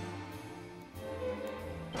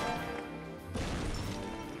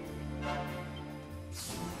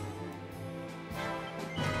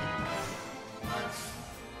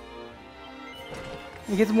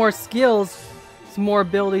 And get some more skills, some more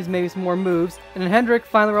abilities, maybe some more moves. And then Hendrik,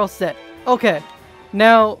 finally we're all set. Okay,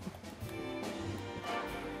 now...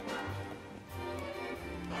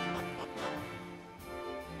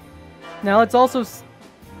 Now let's also...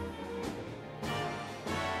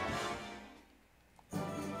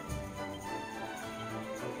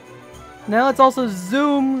 Now let's also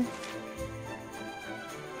zoom.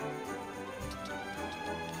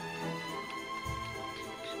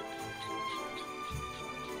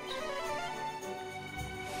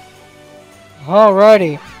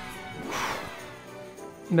 Alrighty.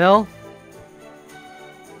 Mel,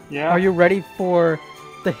 Yeah. are you ready for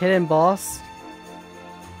the hidden boss?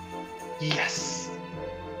 Yes.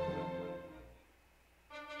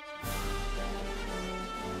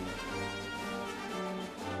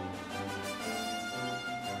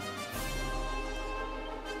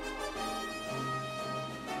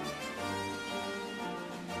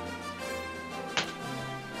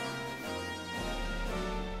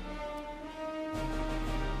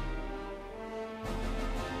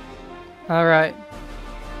 Alright.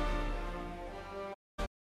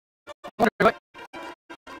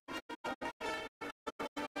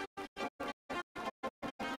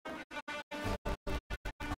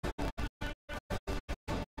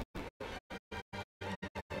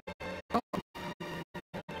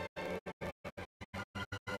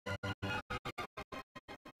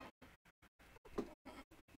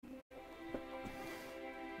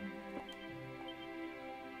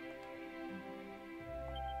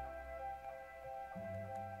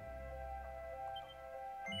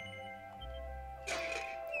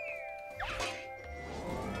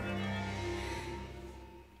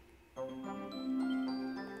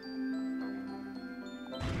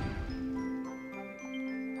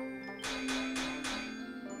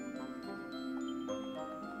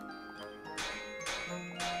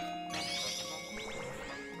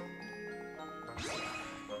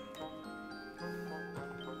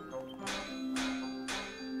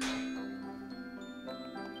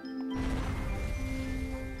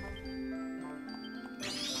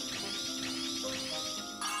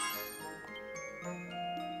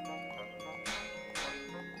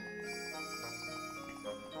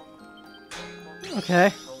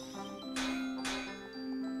 Okay.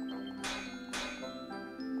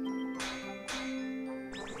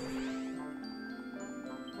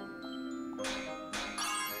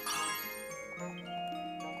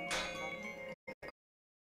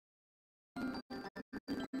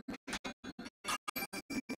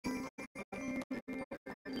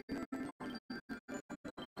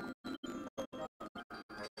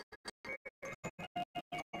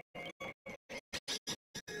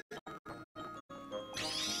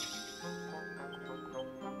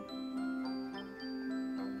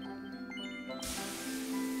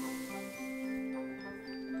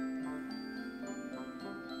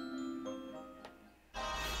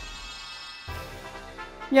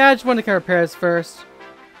 Yeah, I just wanted to repair this first.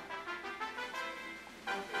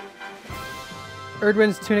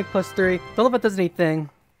 Erdwin's tunic +3. Don't know if it does anything.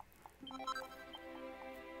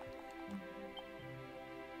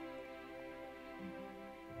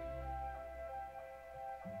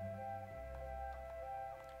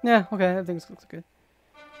 Yeah, okay, everything looks good.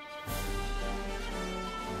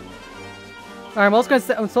 Alright,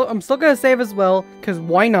 I'm still gonna save as well, because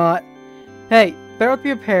why not? Hey, better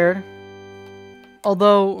be prepared.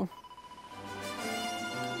 Although...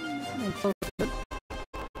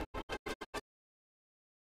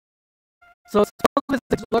 So it's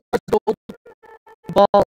this large gold ball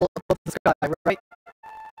above the sky, right?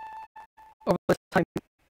 Over the time.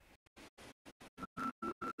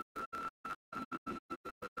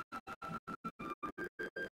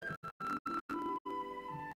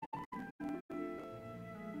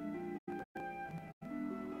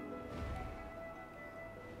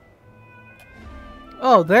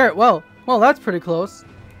 Oh, there. Well, that's pretty close.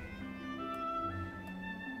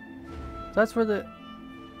 That's where the...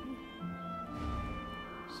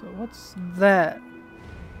 So what's that?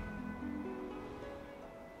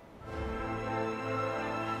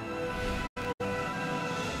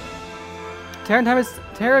 Terran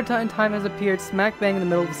time has appeared smack bang in the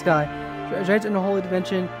middle of the sky. Giant unholy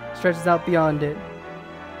dimension stretches out beyond it.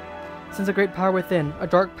 Sense a great power within, a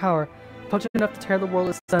dark power. potent enough to tear the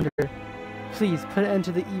world asunder. Please, put an end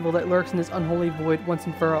to the evil that lurks in this unholy void once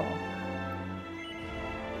and for all.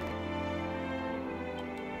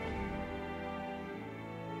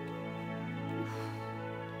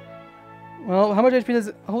 Well, how much HP does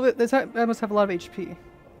it... Hold it, that must have a lot of HP.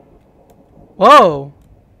 Whoa!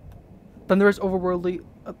 Thunderous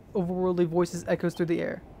overworldly voices echoes through the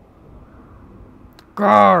air.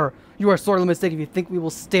 Grrr! You are sorely mistaken if you think we will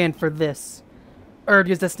stand for this.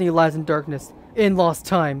 Erdga's destiny lies in darkness, in lost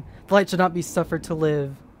time. The light shall not be suffered to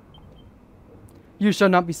live. You shall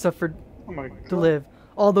not be suffered to live.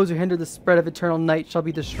 All those who hinder the spread of eternal night shall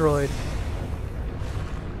be destroyed.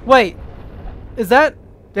 Wait! Is that...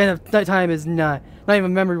 And that time is not even a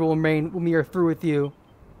memory will remain when we are through with you.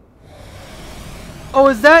 Oh,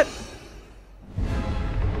 is that...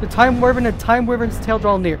 The Time Wyvern and Time Wyvern's tail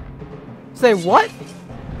draw near. Say what?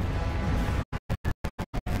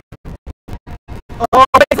 Oh,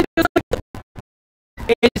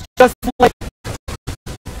 it's just like...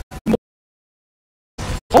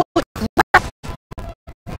 Holy crap!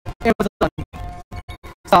 Amazon.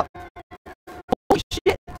 Stop. Holy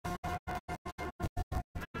shit!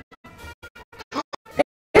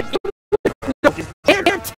 It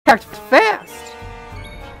attacked fast!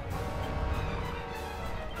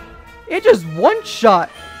 It just one-shot!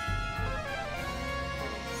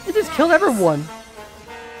 It just killed everyone!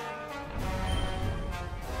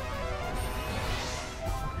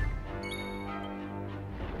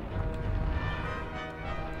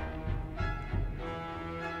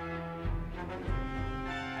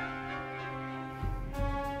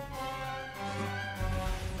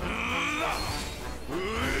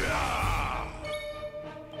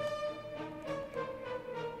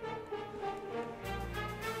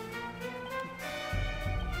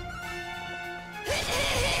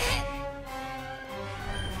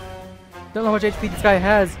 Don't know how much HP this guy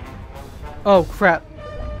has. Oh crap.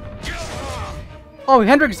 Oh,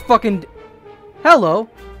 Hendrix fucking... Hello.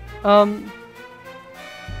 The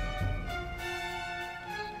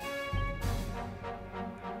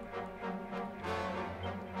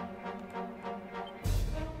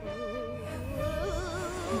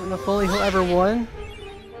fully he'll ever won.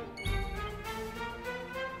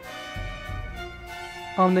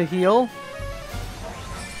 On the heel.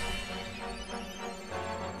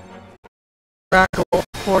 Crackle, of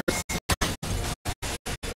course.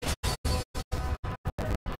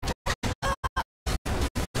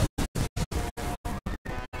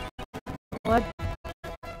 What?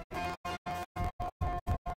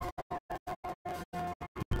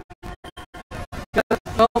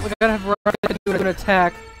 Oh, we gotta have Veronica do an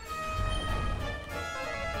attack.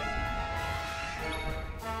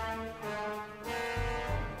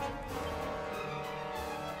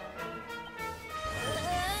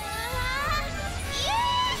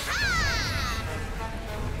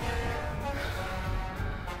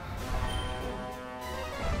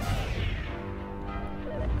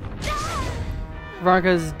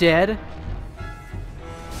 Veronica's dead.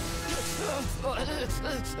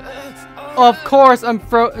 Of course, I'm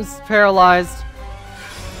paralyzed.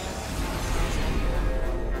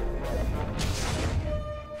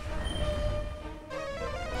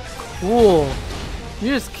 Cool. You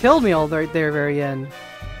just killed me all right there, very end.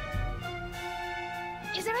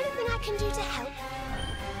 Is there anything I can do to help?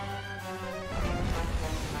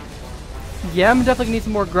 Yeah, I'm definitely gonna need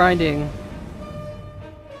some more grinding.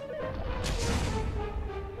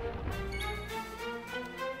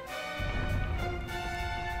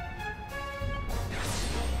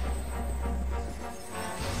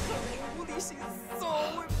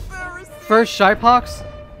 First, Shypox.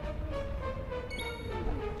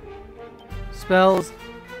 Spells.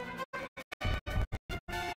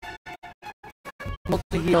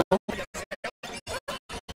 Multi-heal.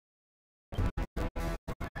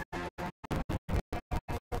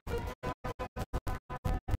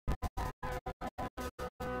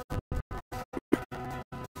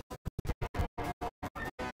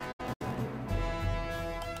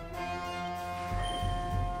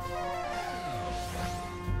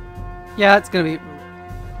 Yeah, it's gonna be...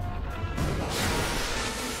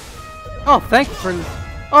 Oh, thank you for...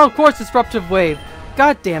 Oh, of course, Disruptive Wave.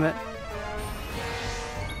 God damn it.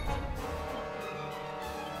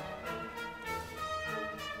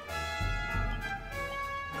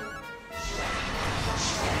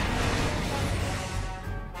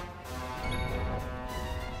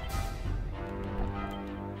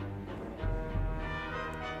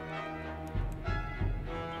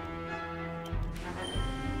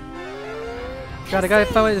 God, I gotta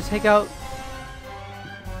find a way to take out...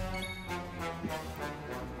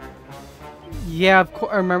 Yeah, of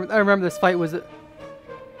course. I remember this fight was...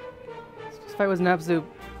 fight was an absolute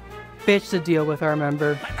bitch to deal with, I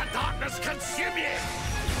remember. Let the darkness consume you!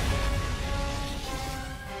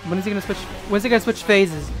 When is he gonna switch? When's he gonna switch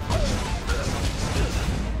phases?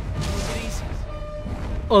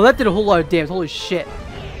 Oh, that did a whole lot of damage. Holy shit.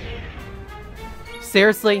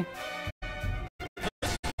 Seriously?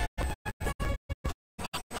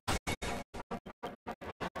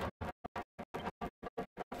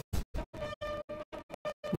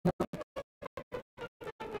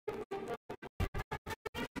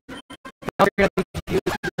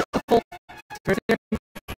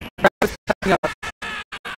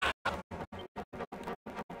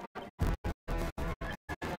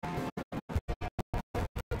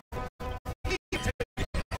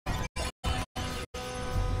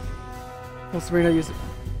 Will Serena use it?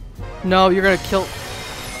 No, you're gonna kill.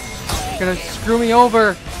 You're gonna screw me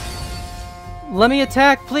over. Let me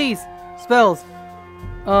attack, please. Spells.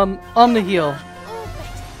 Omni-heal.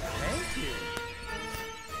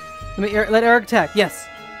 Let Eric attack. Yes.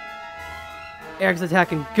 Eric's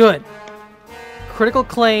attacking. Good. Critical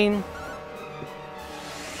claim.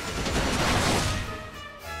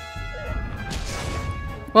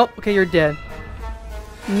 Well, okay, you're dead.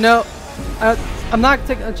 No, I'm not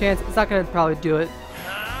taking a chance. It's not gonna probably do it.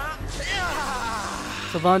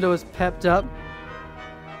 Sylvando is pepped up.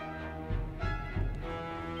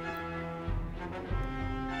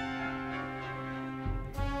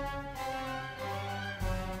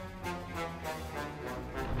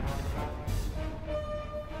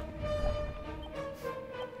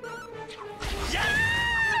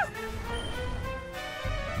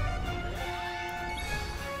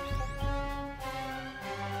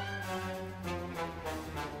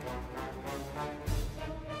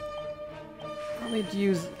 I don't need to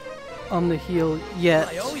use Omni-heal yet.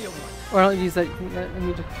 I owe you one. Or I don't use that. I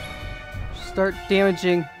need to start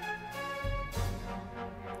damaging.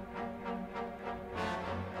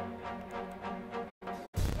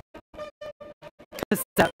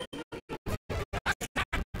 Step.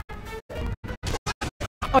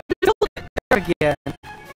 Oh, you look at there again.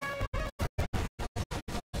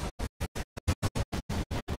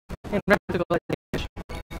 And replicable damage.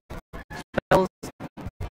 Spells.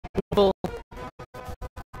 Removal.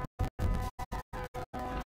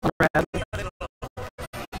 Unwrap.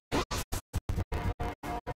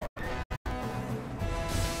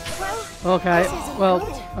 Okay, well,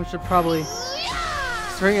 I should probably.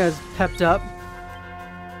 Serena is pepped up.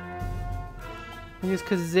 Use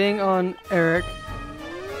Kazing on Eric.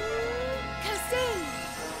 Kazing!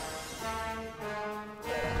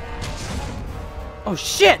 Oh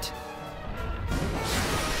shit!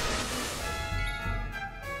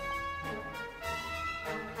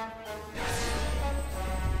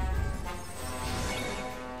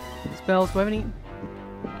 Spells, do I have any?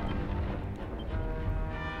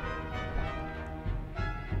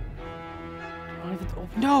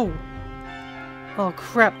 No! Oh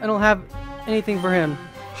crap, I don't have anything for him.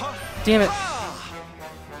 Damn it.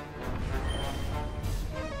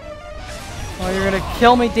 Oh, you're gonna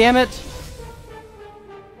kill me, damn it!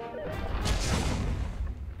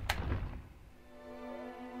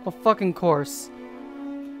 Of fucking course.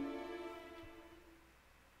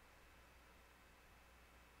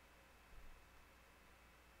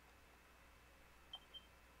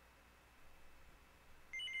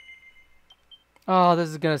 Oh, this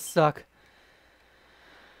is gonna suck.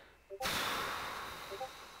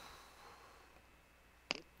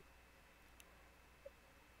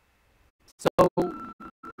 So right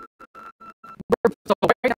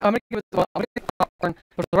now, I'm gonna give it to popcorn.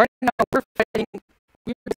 But right now we're basically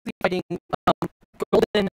fighting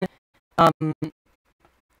Golden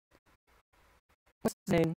what's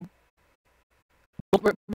his name?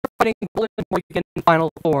 We're fighting Golden Morgan in final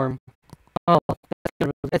form. Oh,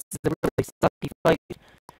 that's a really sucky fight.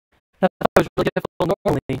 That was really difficult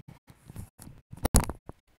normally.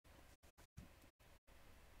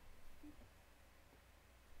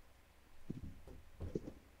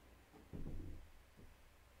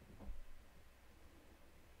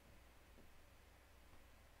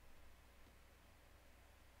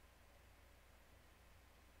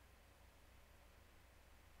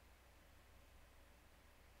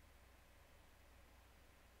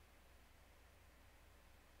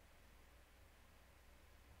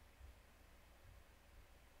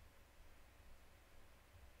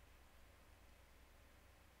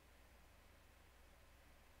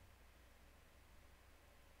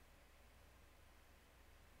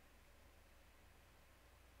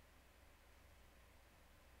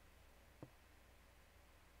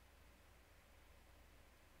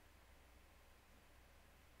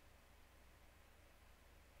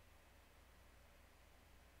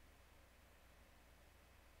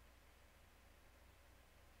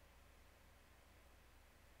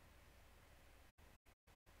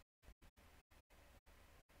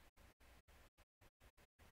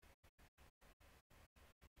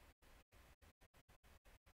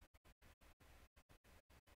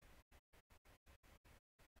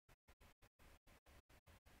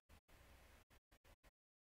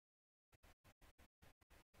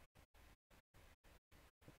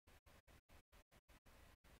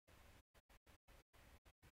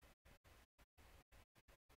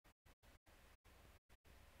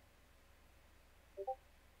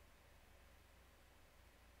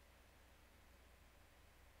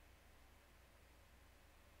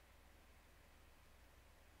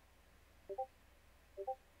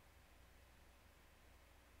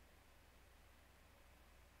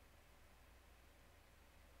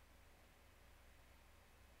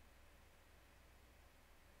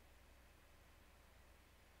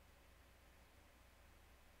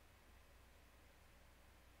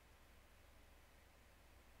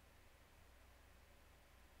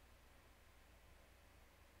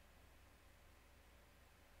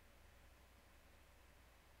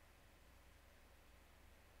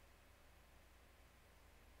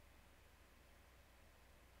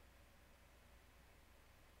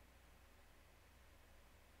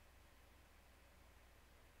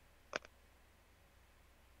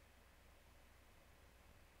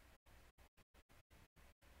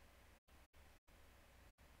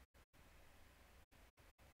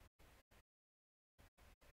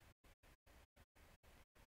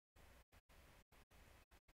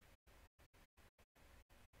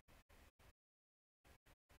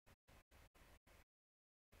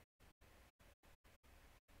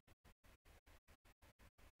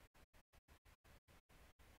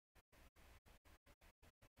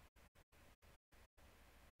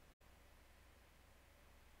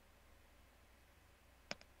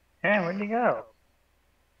 Yeah, where'd he go?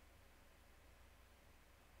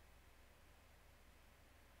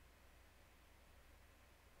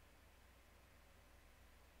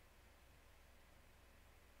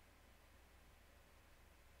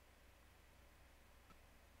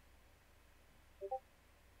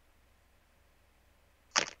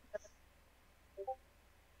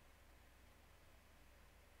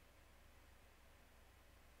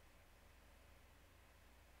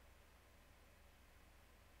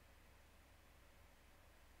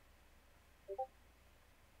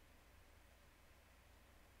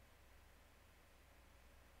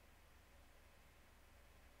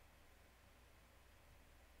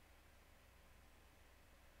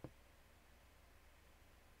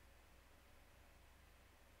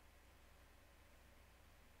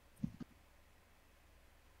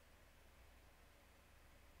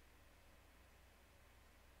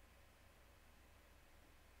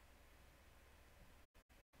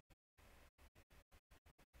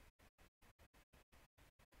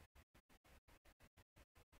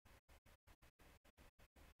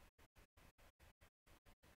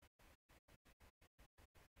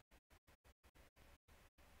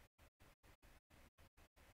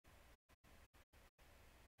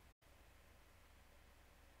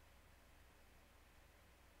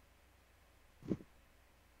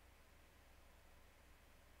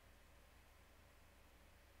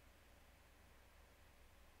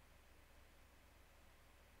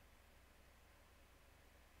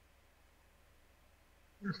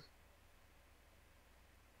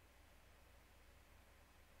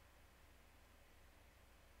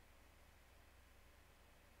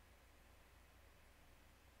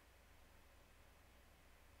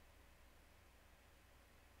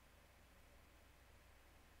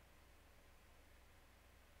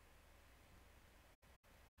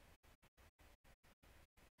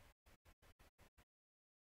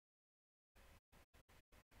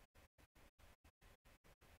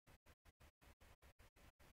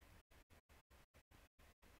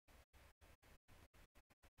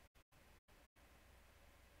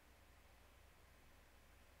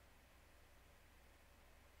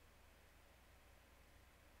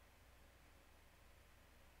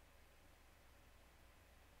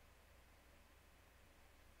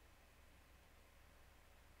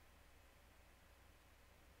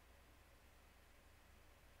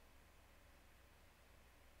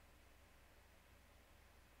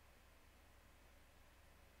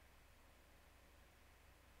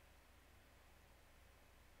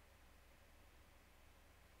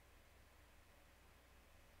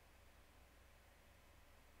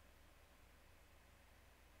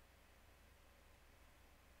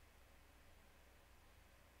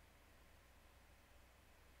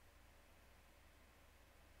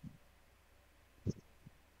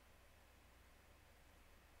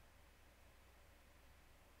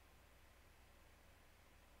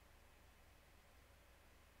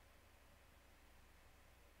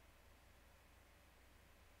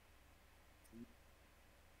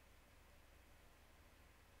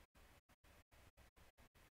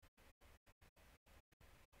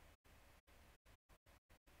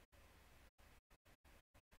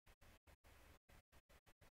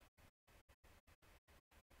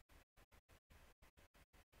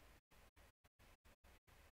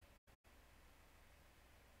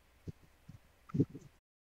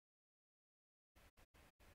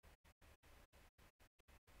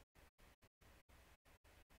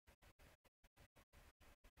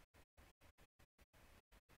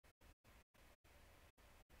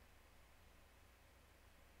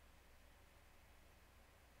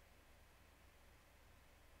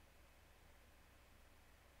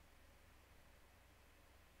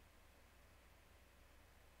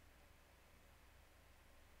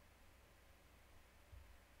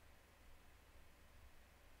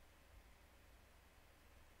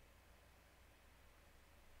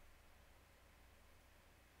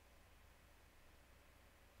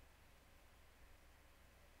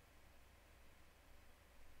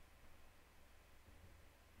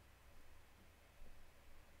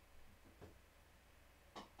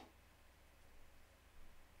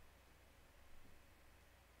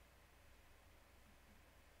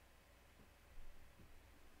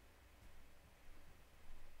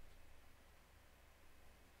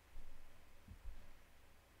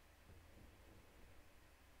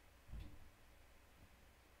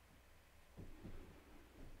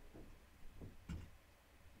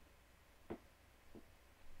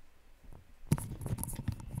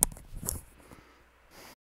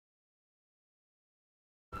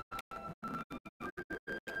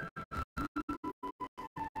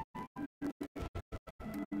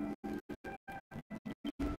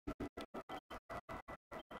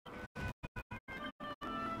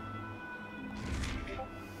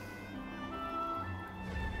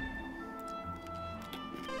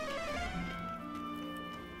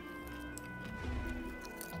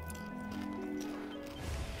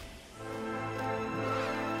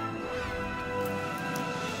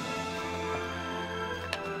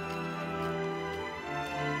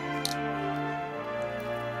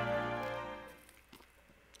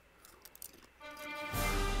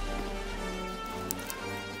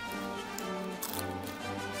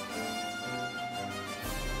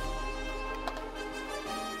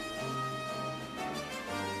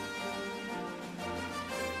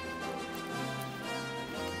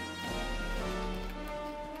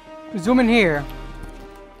 Zoom in here.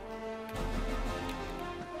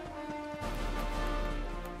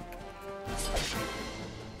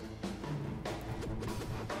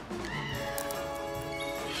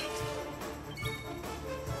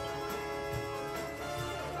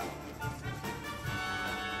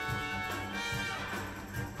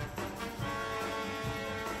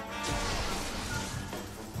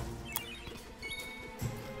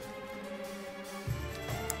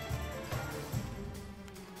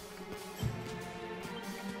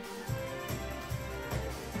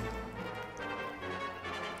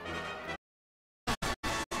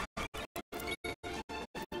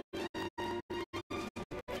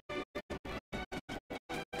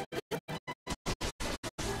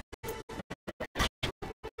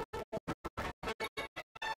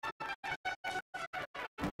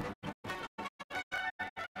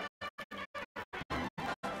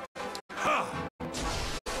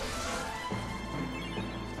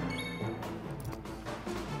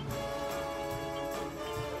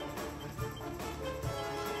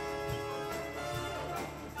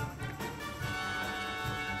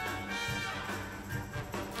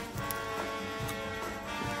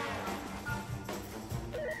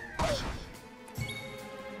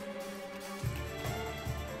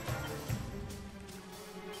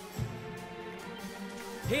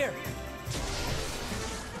 Here.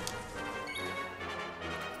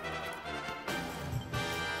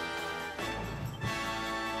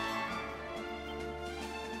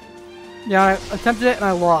 Yeah, I attempted it and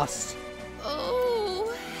I lost.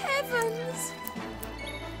 Oh, heavens!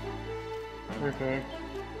 Okay.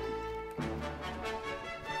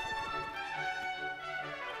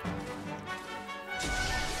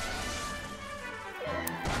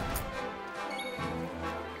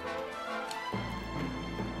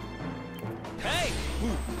 Hey!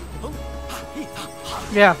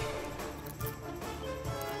 Yeah.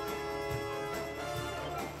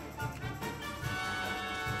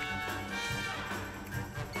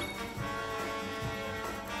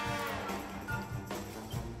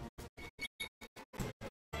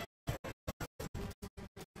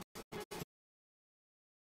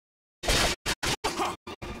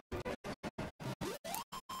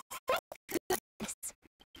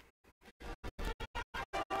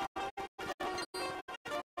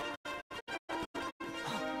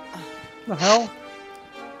 The hell?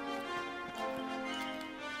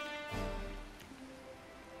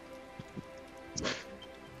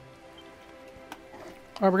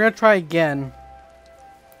 Alright, we're gonna try again.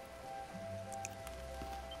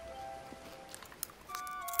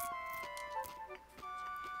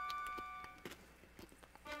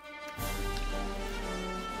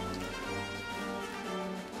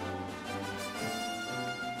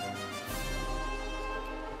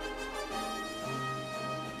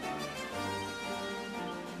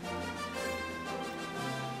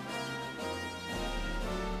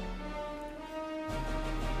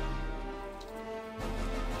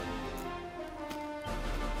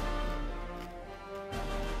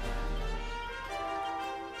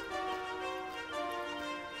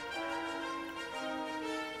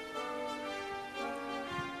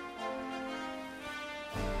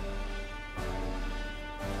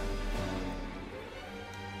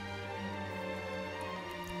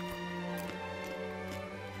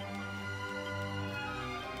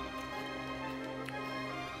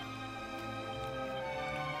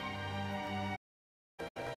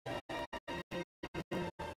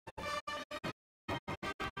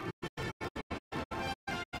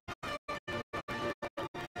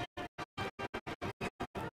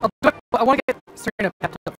 I want to get Serena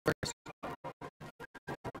pepped up first.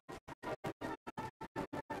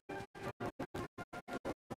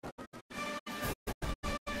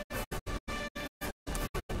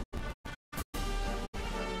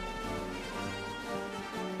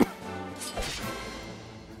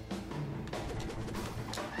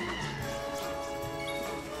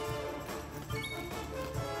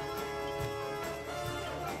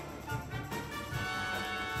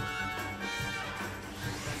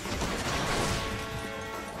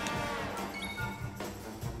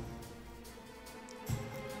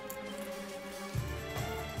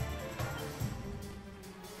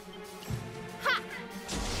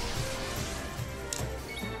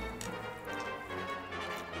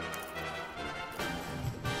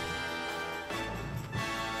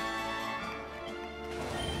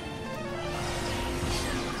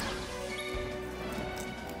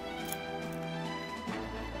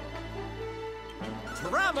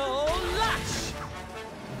 Trammel Lash!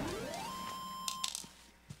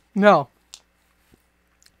 No.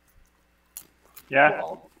 Yeah.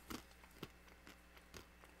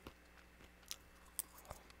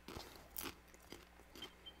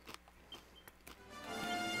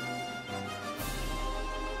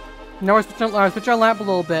 Now we're switch our lamp a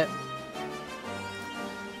little bit.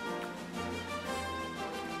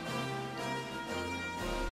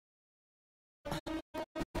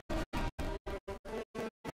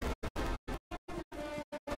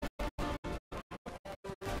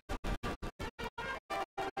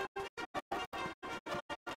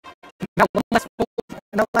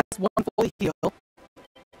 Now one fully heal.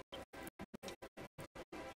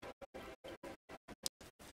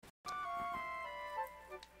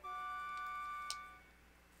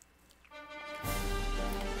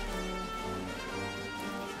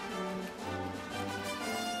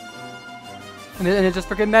 And then just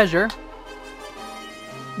for good measure,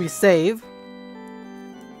 we save.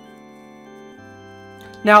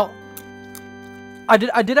 Now, I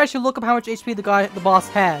did actually look up how much HP the boss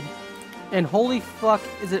had, and holy fuck,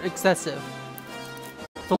 is it excessive?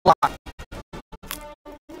 It's a lot.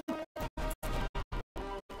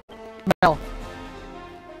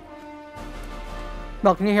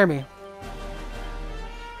 Mel, can you hear me?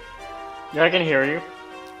 Yeah, I can hear you.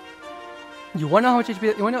 You wanna know how much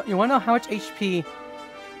HP? You wanna know how much HP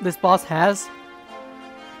this boss has?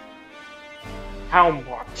 How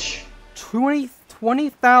much?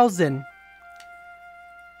 20,000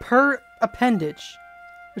 per appendage,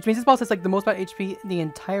 which means this boss has like the most amount of HP in the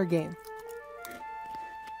entire game.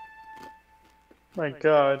 My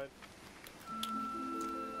god.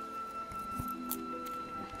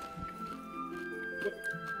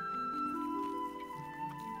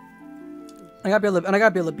 I gotta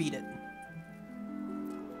be able to beat it.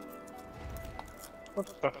 What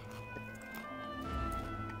the?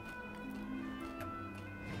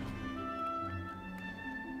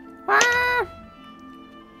 Ah!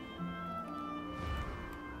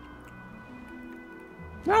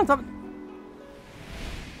 No, stop.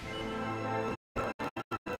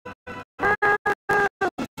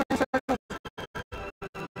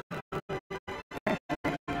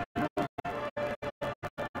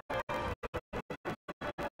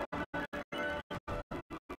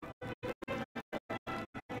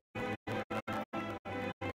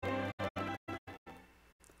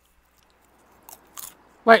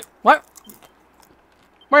 Wait, what?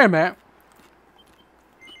 Wait a minute.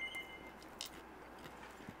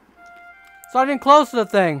 It's not even close to the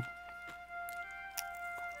thing.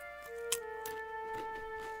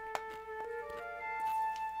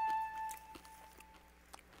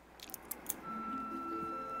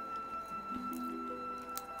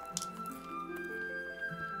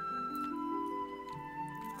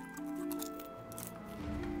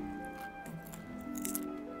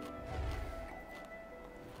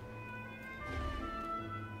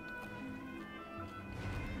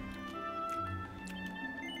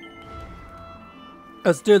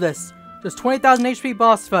 Let's do this. There's 20,000 HP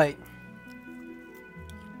boss fight.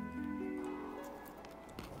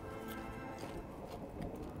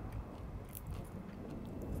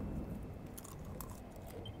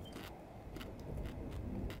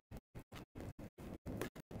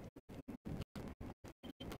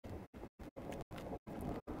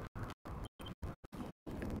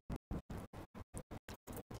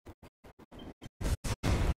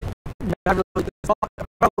 Not really the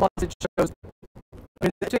boss it shows. I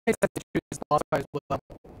mean, it makes sense to choose this boss fight as well.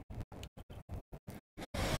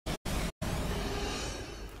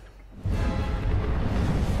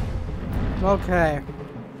 Okay.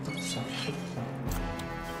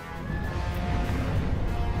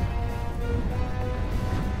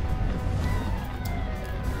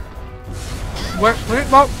 Wait,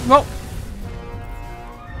 no!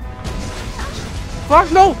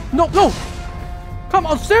 Fuck, no! Come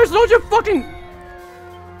on, seriously, don't you fucking...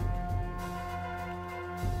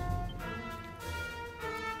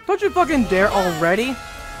 Don't you fucking dare already?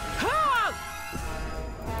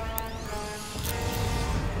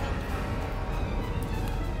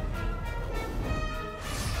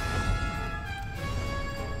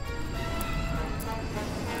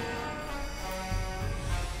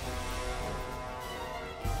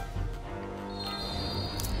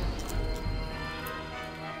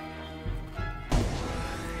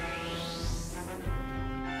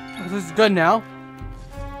 This is good now.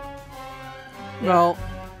 Well,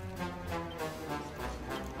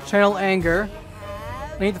 channel anger.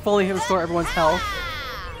 I need to fully restore everyone's health.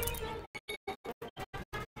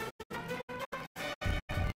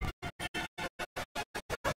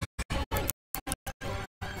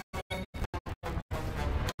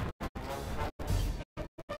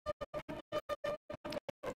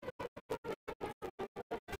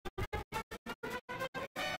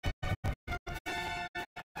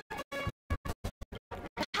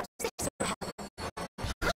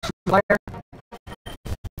 Fire.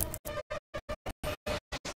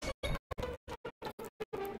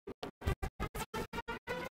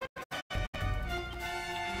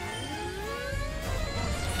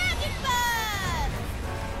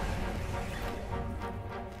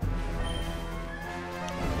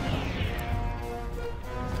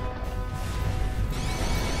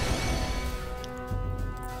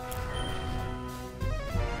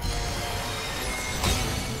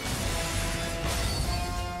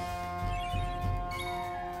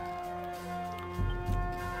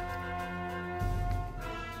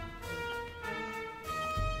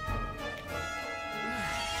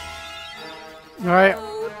 Alright.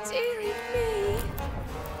 Oh, dearie me.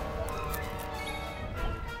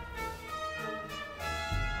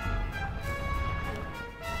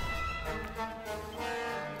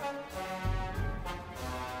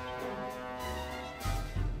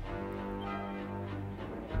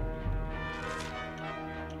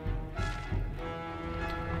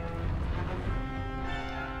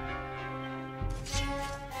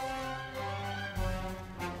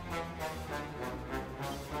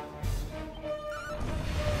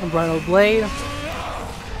 Umbrella Blade.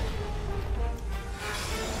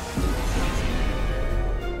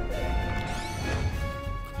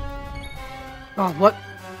 Oh, what?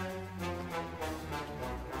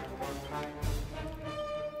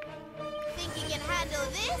 Think you can handle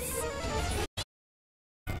this?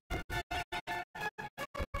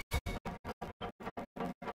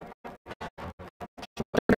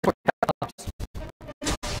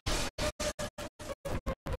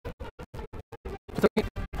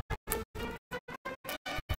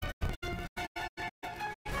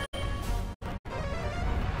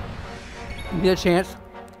 Give me a chance.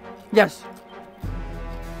 Yes.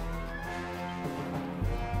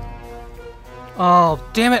 Oh,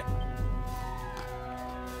 damn it.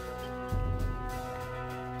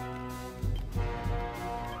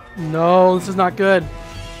 No, this is not good.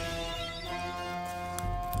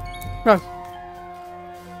 No.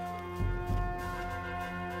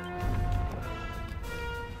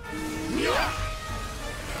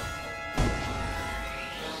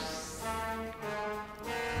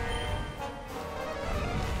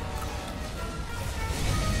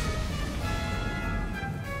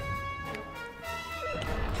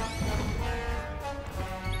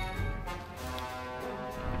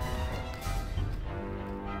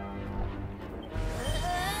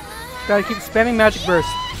 Gotta keep spamming Magic Burst.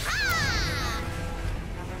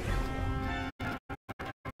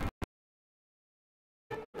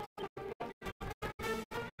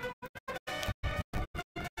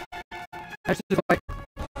 Actually, like,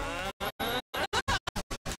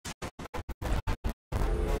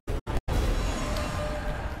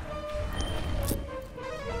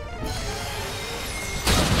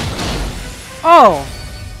 oh!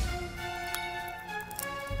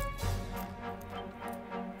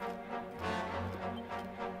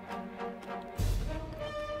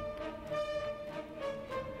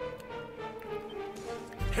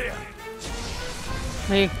 Here.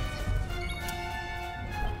 Me.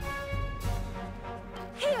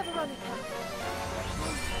 Here, Veronica.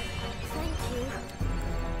 Thank you.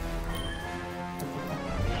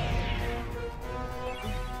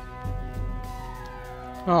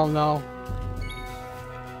 Oh no.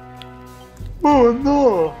 Oh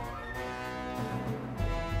no!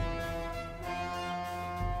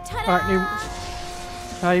 Ta-da!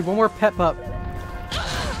 Alright, I need one more pet pup.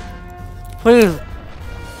 Please.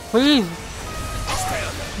 Please.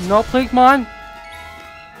 No, please, come on.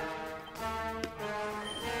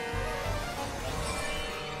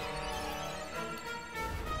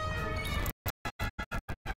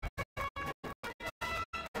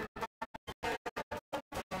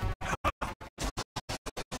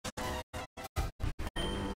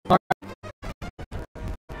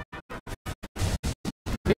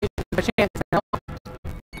 A chance now.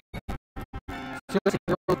 Seriously,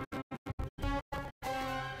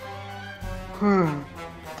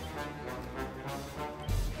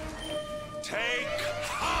 Take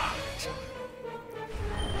heart.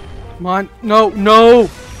 come on. No, no.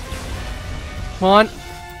 Come on.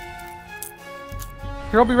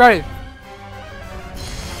 Hero, be ready.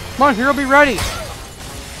 Come on, Hero, be ready.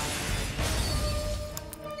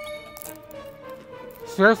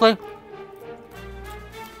 Seriously?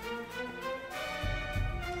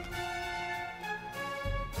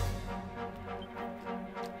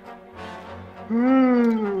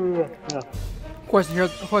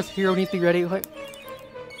 Of course, Hero needs to be ready. Like,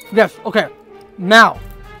 yes, okay. Now.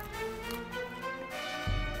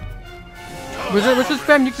 Let's just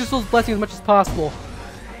spam Yggdrasil's blessing as much as possible.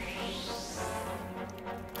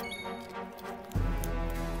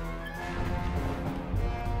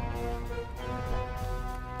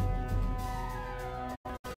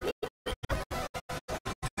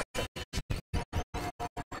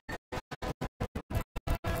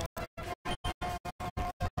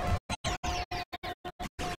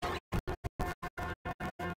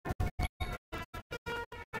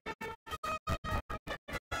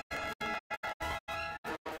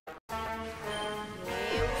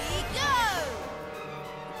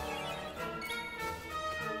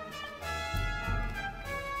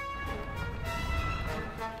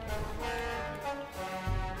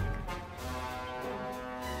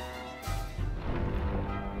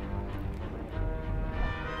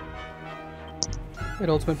 Get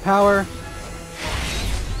ultimate power.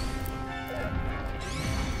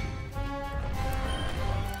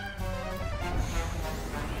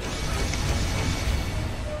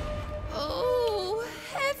 Oh,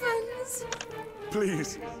 heavens!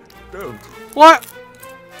 Please, don't. What?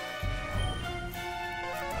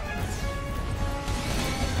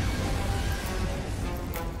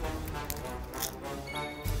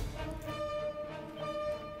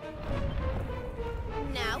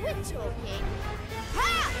 Now we're talking.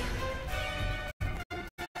 Ha!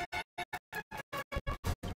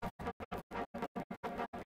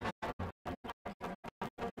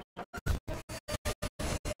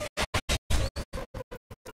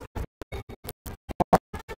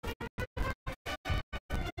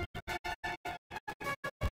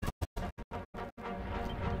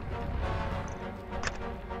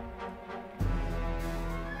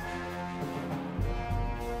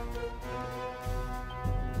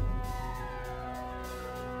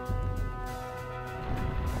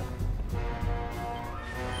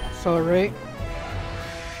 Accelerate.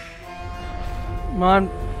 Come on.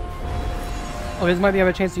 Oh, this might be have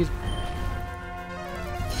a chance to use.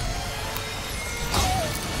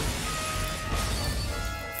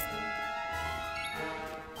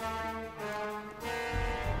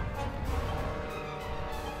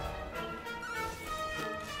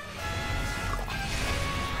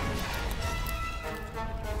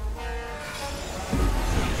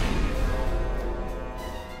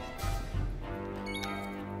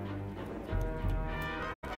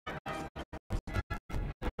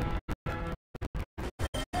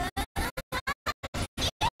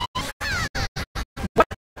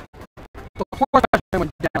 Of course, I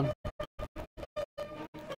went down.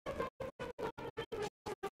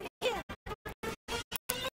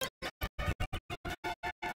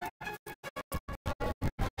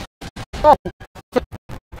 Oh.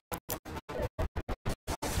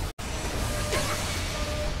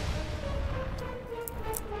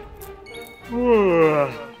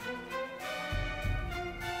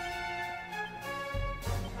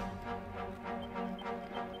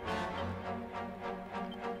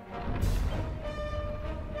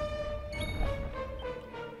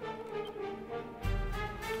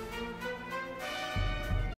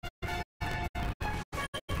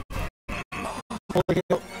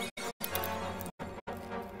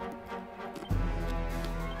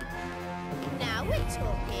 Now we're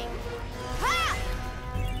talking. Ha!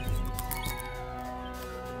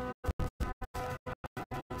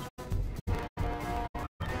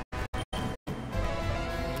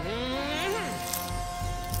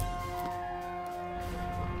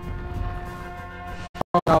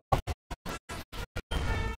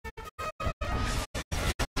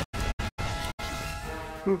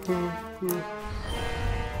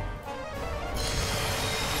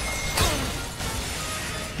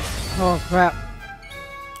 Oh crap.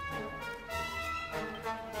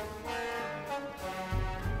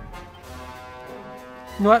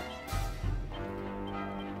 You know what?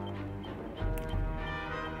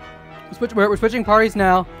 We're switching parties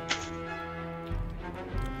now.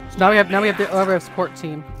 So now we have the support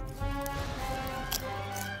team.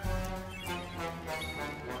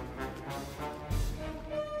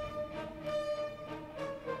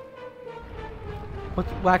 What's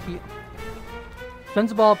wacky?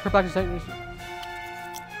 Sends the ball per back to second.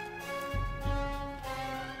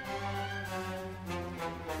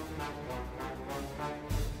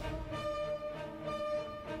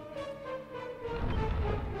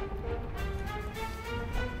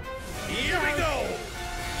 Here we go!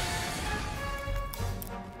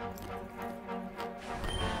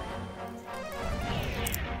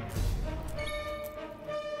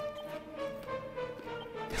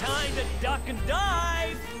 Time to duck and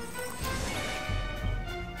dive!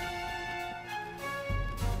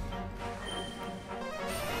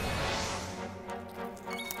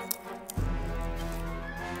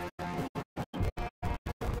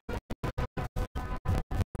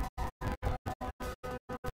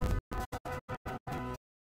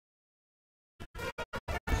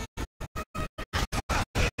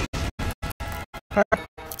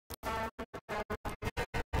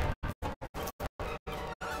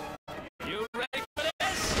 You ready for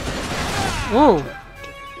this? Ooh.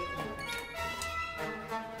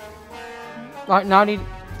 Alright, now I need to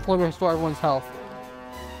fully restore everyone's health.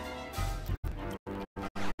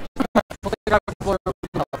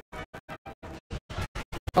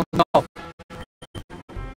 Oh no. God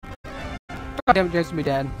damn it, James be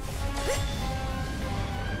dead.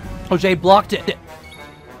 Oh, Jay blocked it.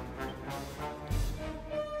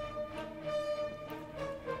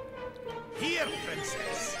 Here,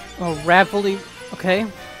 princess. Oh, Rad fully. Okay.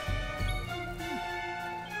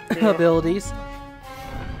 abilities.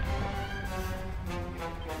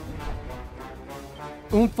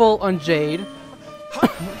 Oomful on Jade. I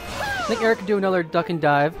think Eric can do another duck and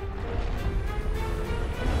dive.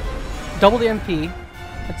 Double the MP.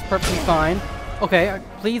 That's perfectly fine. Okay,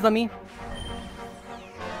 please let me.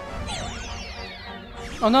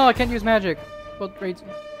 Oh no, I can't use magic. Well, great.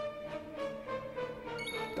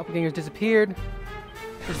 Doppelganger's disappeared.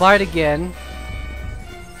 Divide again.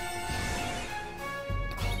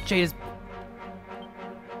 Jade is.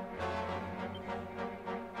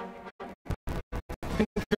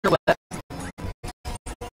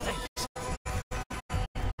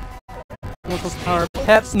 Power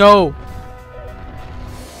peps. No.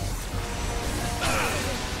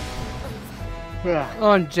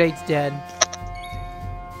 Oh, and Jade's dead.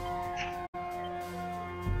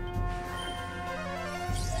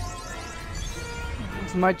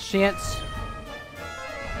 It's my chance.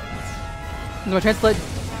 It's my chance to let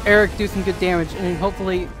Eric do some good damage and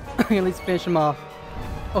hopefully at least finish him off.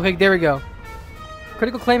 Okay, there we go.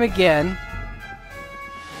 Critical claim again.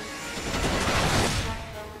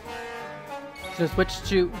 So switch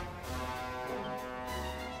to.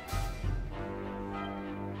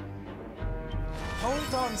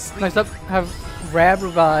 Hold on, sleep. Next up, have Rab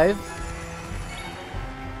revive.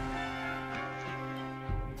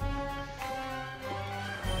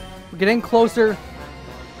 We're getting closer.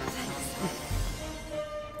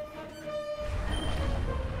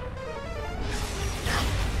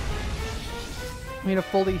 We need to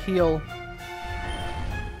fully heal.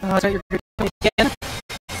 You're again.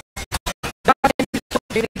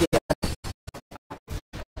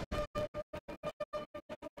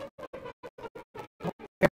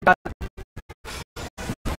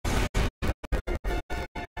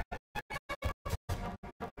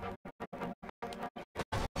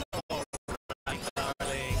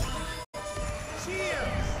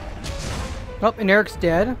 Oh, and Eric's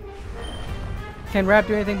dead. Can Rab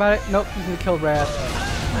do anything about it? Nope, he's gonna kill Rab.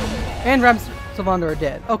 And Rab and Sylvander are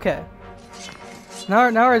dead. Okay. Now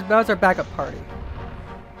it's our backup party.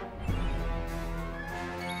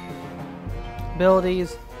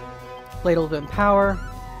 Abilities. Ladle of Power.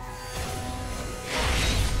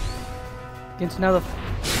 Into another.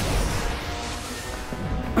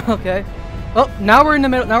 Okay. Oh, now we're in the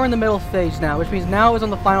middle. Now we're in the middle phase now, which means now is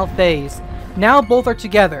on the final phase. Now both are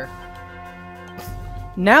together.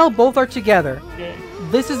 Now both are together.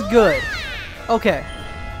 This is good. Okay.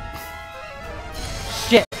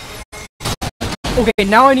 Shit. Okay,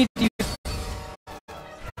 now I need to use.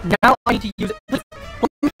 Now I need to use it. Let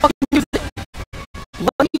me fucking use it.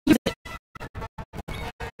 Let me use it.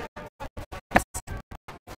 Yes.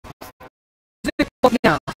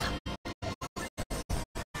 Now.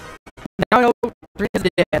 Now I know 3 is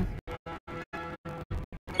dead.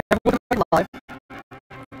 Everyone's back alive.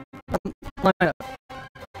 Line up.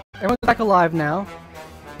 Everyone's back alive now.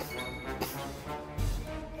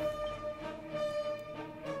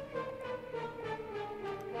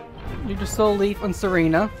 You just Soul Leaf on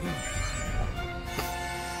Serena.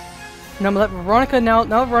 Now I'm gonna let Veronica now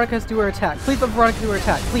Veronica has to do her attack. Please let Veronica do her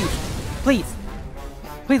attack. Please. Please.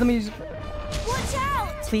 Please let me use. Watch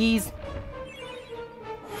out! Please.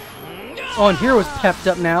 Oh, and Hero's pepped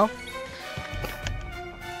up now.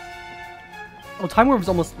 Oh, Time Worm's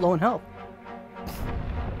almost low in health.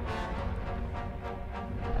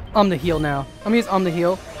 I'm the heal now. I'm gonna use the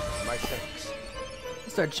heal. My thanks.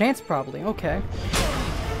 It's our chance probably. Okay.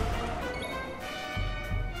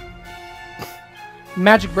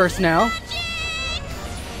 Magic Burst now.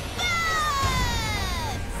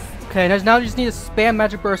 Okay, now you just need to spam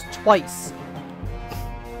Magic Burst twice.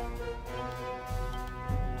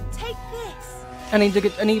 Take this. I need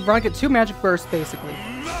Veronica to get 2 Magic Bursts basically.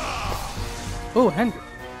 Oh, Henry.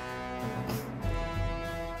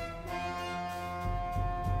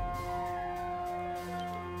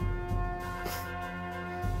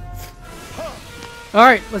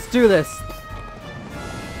 Alright, let's do this.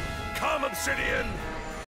 Come, Obsidian.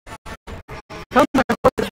 Come on,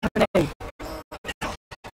 what is happening?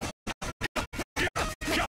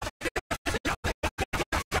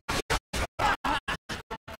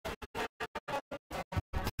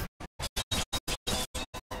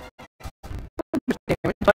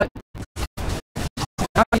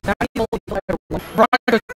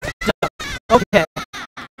 Okay.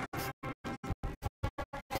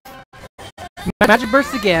 Magic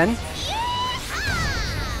Burst again.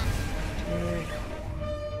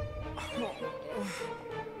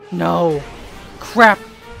 No. Crap.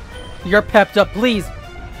 You're pepped up. Please.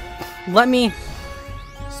 Let me.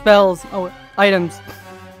 Spells. Oh, items.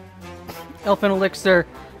 Elfin Elixir.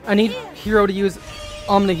 I need Hero to use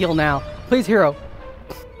Omni Heal now. Please, Hero.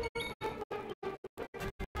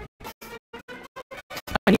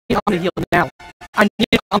 now. I need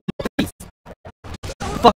it on the please.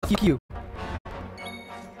 Fuck you.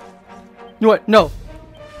 You know what? No.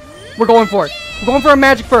 We're going for it. We're going for a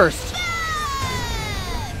magic burst.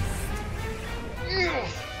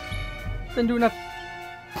 Didn't do enough.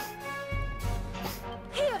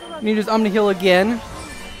 Need to use Omni Heal again.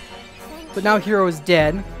 But now Hero is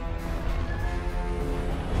dead.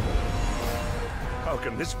 How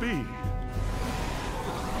can this be?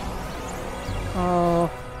 Oh.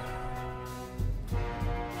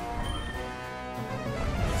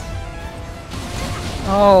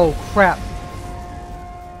 Oh crap.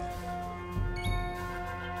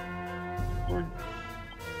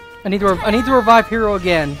 I need to revive Hero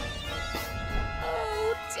again.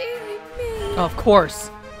 Oh, dearie me. Of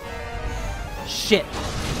course. Shit.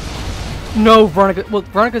 No, Veronica. Well,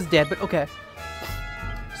 Veronica's dead, but okay.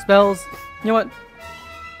 Spells. You know what?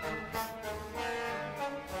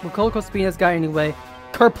 We're so close to beating this guy anyway.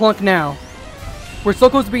 Kerplunk now. We're so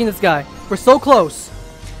close to beating this guy. We're so close.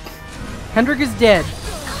 Hendrik is dead.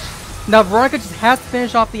 Now Veronica just has to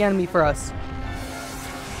finish off the enemy for us.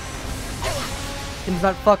 He does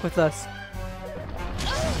not fuck with us.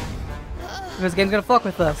 This game's gonna fuck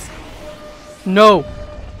with us. No.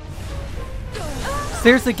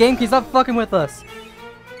 Seriously, game, he's not fucking with us.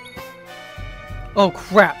 Oh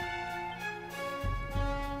crap.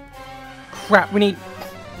 Crap, we need...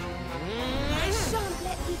 I shan't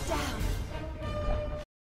let you down.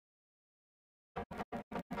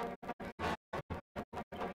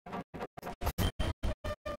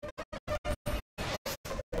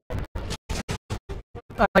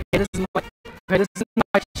 Okay, this is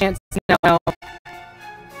my chance now.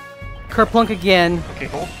 Kerplunk again. Okay,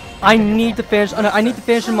 hold. I need to finish. I need to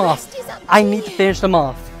finish him off. I need to finish him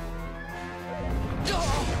off.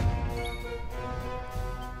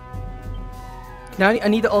 Now I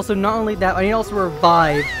need to also, not only that, I need to also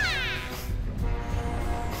revive.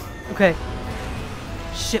 Okay.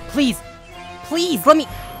 Shit, please. Please, let me...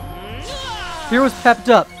 Hero's pepped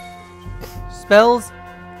up. Spells.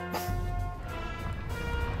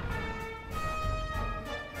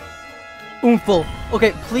 Oomful.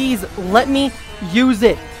 Okay, please, let me use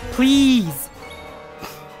it. Please.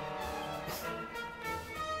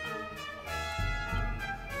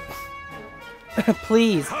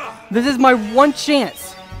 Please. This is my one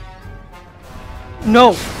chance.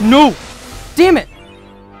 No. No. Damn it.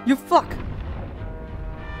 You fuck.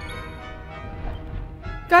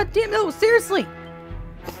 God damn it. No, seriously.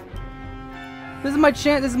 This is my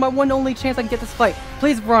chance. This is my one only chance I can get this fight.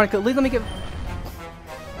 Please, Veronica. Please let me get...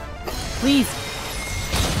 Please.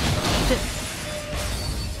 Shit.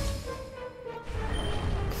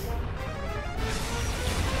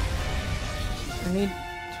 I need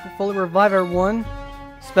to fully revive everyone.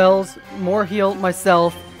 Spells, more heal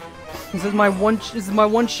myself. This is my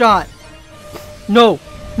one shot. No.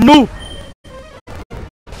 No.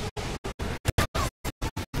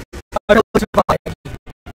 I don't survive.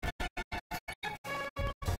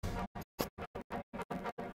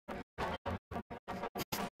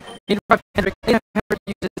 Hendrik,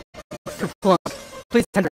 uses Kerplunk. Please,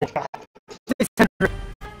 Hendrik. Please, Hendrik.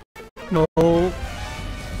 No.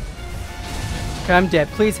 Okay, I'm dead.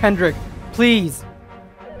 Please, Hendrik. Please.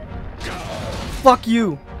 Fuck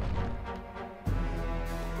you.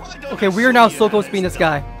 Okay, we are now so close to being this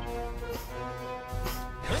guy.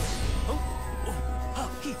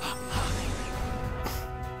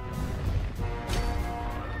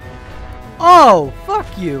 Oh, fuck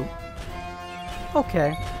you.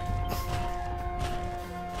 Okay.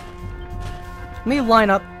 Let me line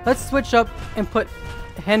up. Let's switch up and put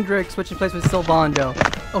Hendrik switching place with Sylvando.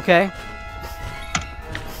 Okay.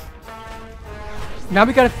 Now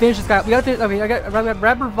we gotta finish this guy. We gotta finish. I mean, I got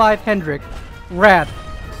Rab revive Hendrik. Rab,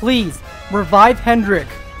 please revive Hendrik.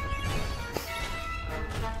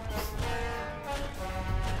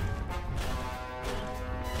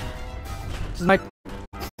 This is my.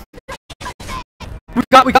 We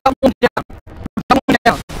got one down. We got one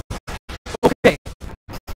down. Okay.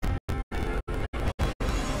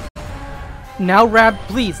 Now Rab,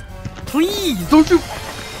 please, don't you?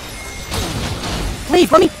 Please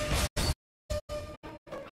let me.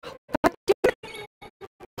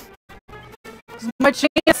 This is my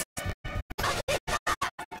chance.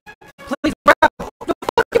 Please, Rab. No,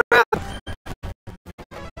 fucking Rab.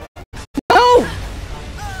 No.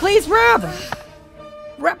 Please, Rab.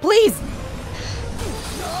 Rab, please.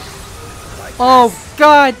 Oh,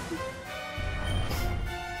 God.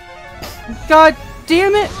 God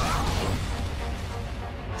damn it.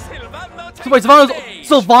 So wait,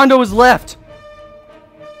 Sylvando is left.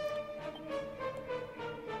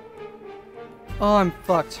 Oh, I'm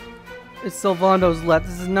fucked. It's Sylvando's left.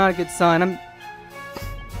 This is not a good sign.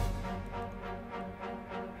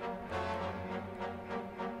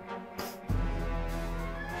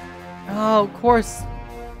 Oh, of course.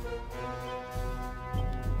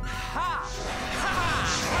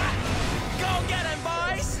 Go get him,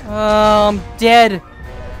 boys! Oh, I'm dead.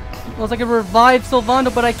 Well, I could revive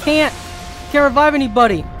Sylvando, but I can't. Can't revive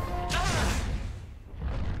anybody.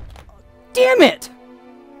 Damn it!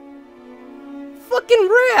 Fucking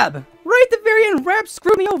Rab! Right at the very end, Rab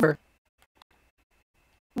screwed me over.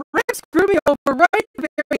 Rab screwed me over right at the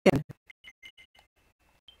very end.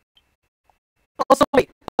 Also, wait.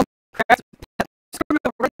 Rab screwed me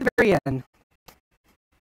over right at the very end.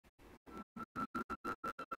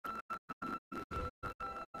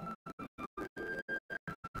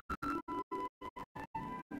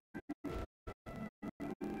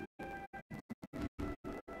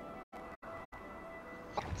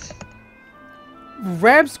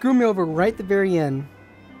 Rab screwed me over right at the very end.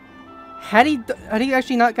 Had he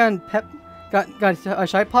actually not gotten got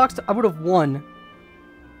Shy Pox, I would have won.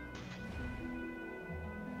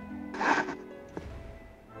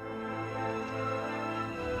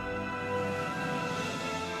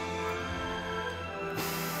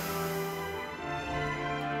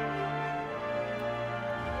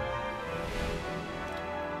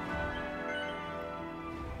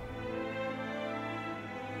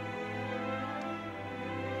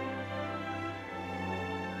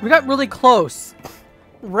 We got really close.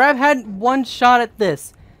 Rab had one shot at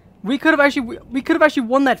this. We could have actually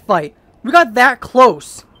won that fight. We got that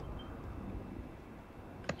close.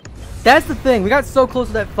 That's the thing. We got so close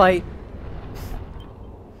to that fight.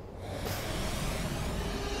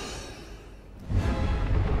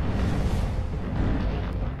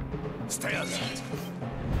 Stay alert.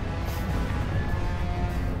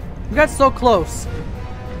 We got so close.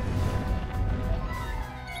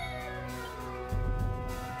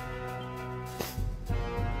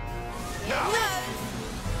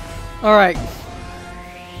 All right.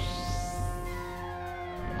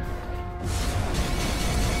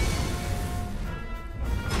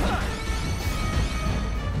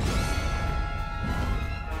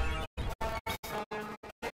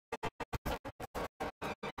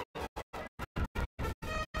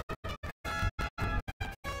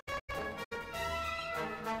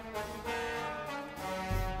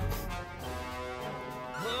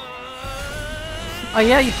 Oh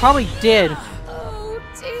yeah, you probably did. Oh,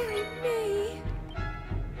 dearie me.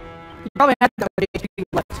 You probably had that HP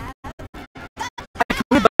left.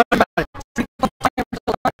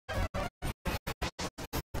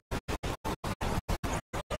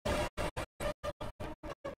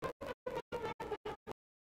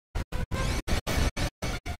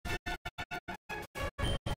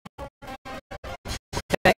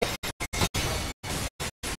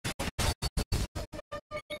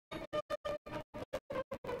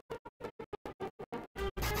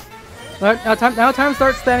 Alright, now time to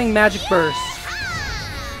start spamming Magic Burst.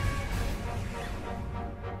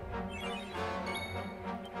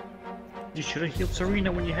 You should have healed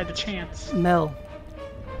Serena when you had the chance. Mel,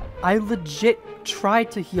 I legit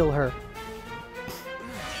tried to heal her.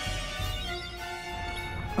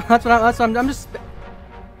 I'm just.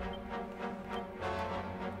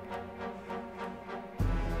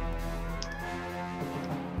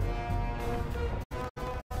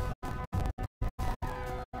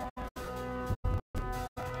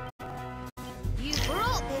 You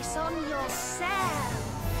brought this on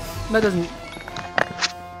yourself. That doesn't.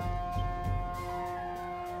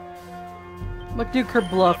 Look, dude, Kerr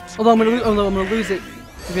bluffed. Although I'm gonna lose it.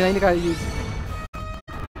 Because I gotta use.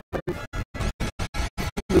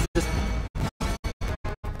 Lose this.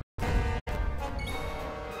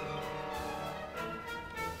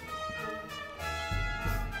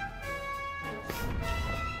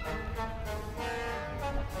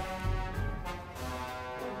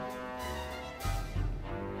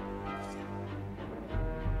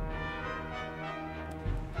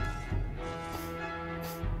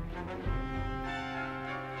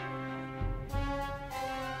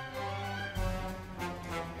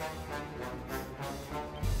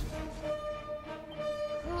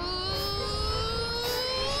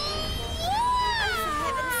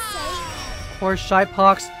 Or Shy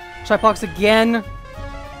Pox. Shy Pox again.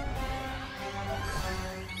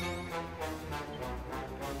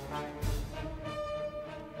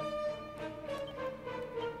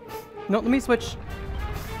 No, let me switch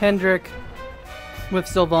Hendrik with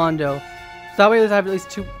Sylvando. So that way I have at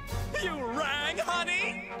least two. You rang,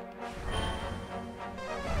 honey?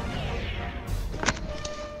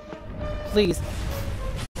 Please.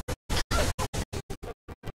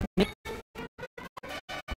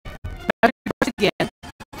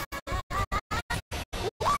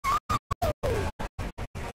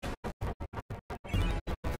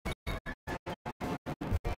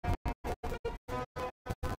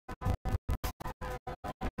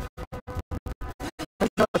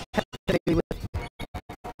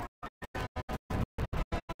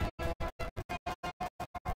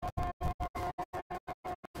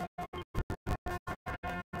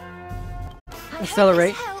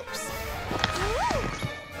 Accelerate. hope this helps.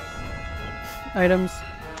 Items.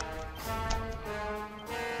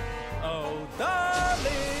 Oh,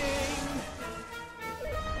 darling.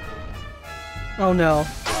 Oh no.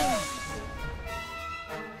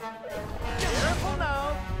 Careful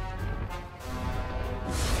now.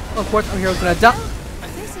 Of course, our hero's gonna die.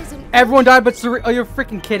 This isn't Everyone died but Serena. Oh, you're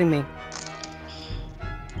freaking kidding me.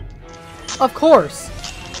 Of course.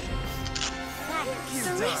 thanks.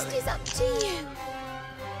 The rest is up to you.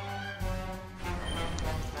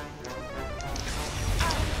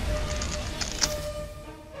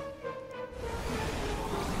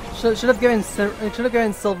 Should have given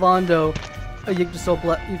Sylvando a Yggdrasil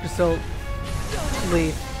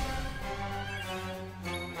leaf.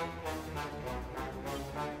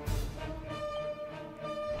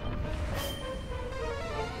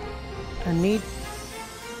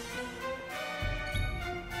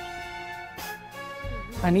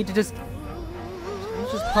 I need to just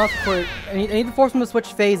pause for it. I need to force him to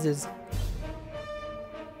switch phases.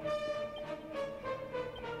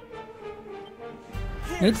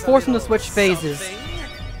 I need to force him to switch phases.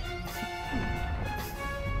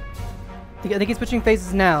 I think he's switching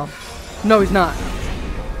phases now. No, he's not.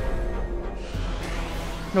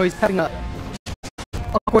 No, he's packing up.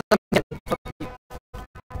 Of course,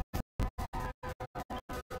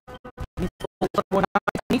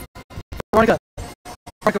 Veronica,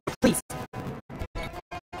 please.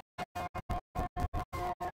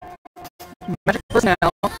 Magic first now.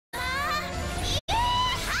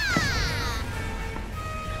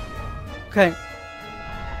 Okay.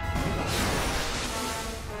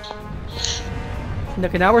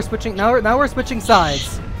 Okay, now we're switching. Now we're switching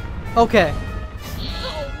sides. Okay.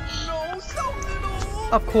 Oh, no,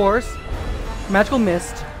 something. Of course. Magical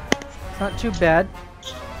mist. It's not too bad.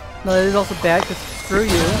 No, that is also bad because screw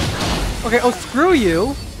you. Okay. Oh, screw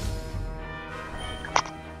you.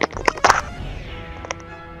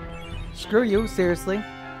 Screw you. Seriously.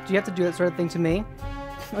 Do you have to do that sort of thing to me?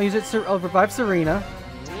 I'll use it. I'll revive Serena.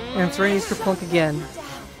 And Serena needs to plunk again.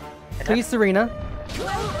 Please, Serena.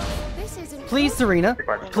 This isn't Please, Serena.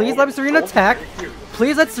 Please let Serena attack.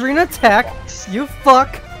 Please let Serena attack. You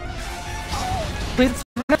fuck. Please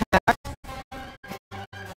let Serena attack.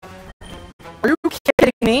 Are you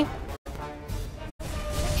kidding me?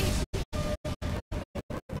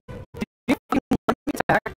 You fucking let me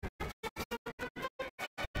attack.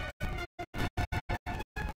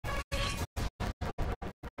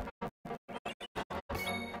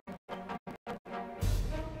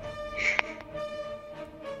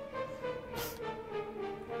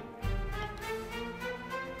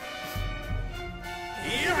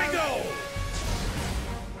 Here we go.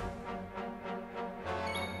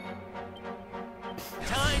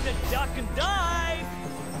 Time to duck and dive.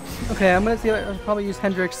 Okay, I'm gonna see. I'll probably use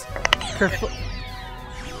Hendrix.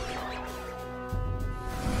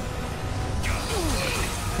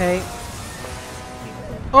 Okay.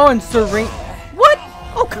 Oh, and Serena. What?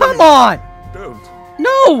 Oh, come on! Don't.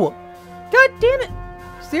 No! God damn it!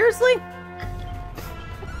 Seriously?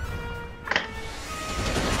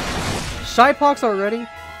 Shy Pox already?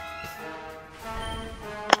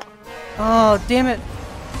 Oh, damn it.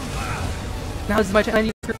 Now this is my chance. I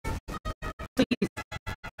need to... Please.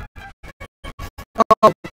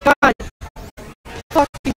 Oh, God.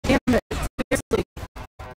 Fucking damn it. Seriously.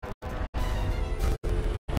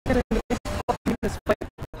 This fight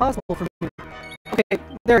possible for me. Okay,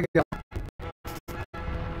 there we go.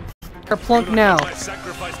 Kerplunk now.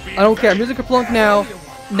 I don't care. I'm using Kerplunk now.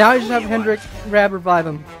 Now I just have Hendrix Rab revive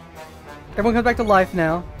him. Everyone comes back to life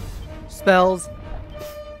now. Spells.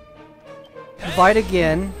 Divide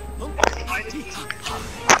again.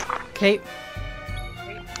 Okay.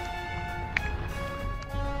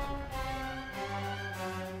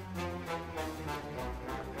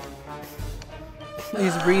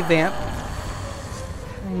 Please revamp.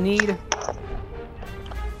 I need...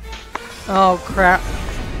 Oh crap.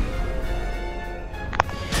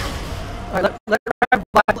 Alright, let Rab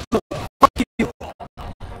revive. Fuck you.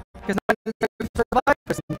 Because now I can survive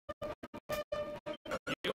person.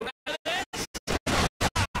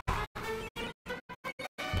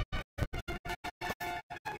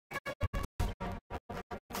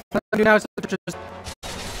 What I do now is just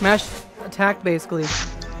smash attack basically. So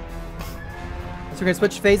we're gonna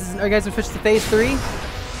switch phases. Are you guys gonna switch to phase 3? You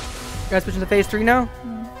guys switching to phase 3 now?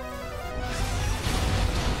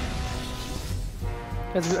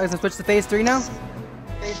 You guys gonna switch to phase 3 now?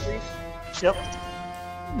 Phase 3? Yep.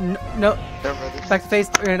 No. Yeah, ready. Back to phase.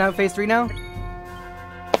 Now phase 3 now. What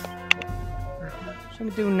should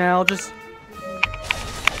we do now? Just.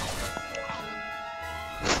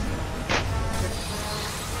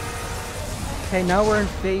 Okay, now we're in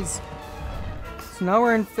phase. So now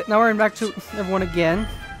we're in back to everyone again.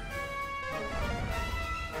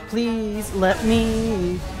 Please let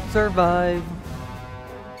me survive.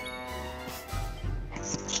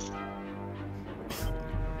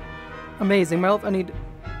 Amazing, my health. I need.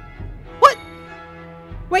 What?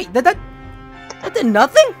 Wait, that did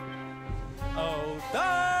nothing? Oh,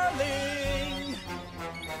 darling.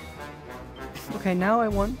 Okay, now I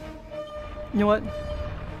want. You know what?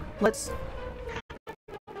 Let's.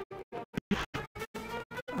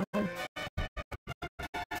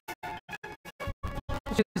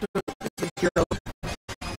 Hero.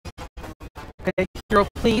 Okay, hero,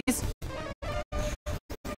 please.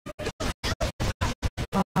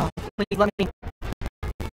 Oh, please let me.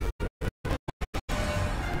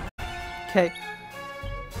 Okay.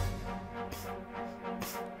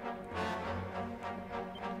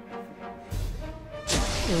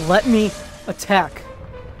 Let me attack.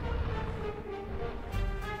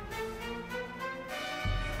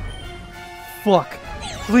 Fuck.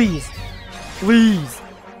 Please. Please.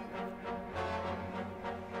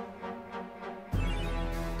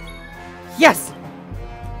 Yes!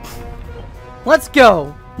 Let's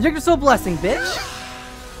go! Yggdrasil blessing, bitch!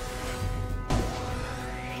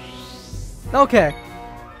 Okay.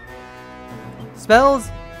 Spells.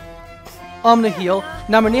 Omni heal.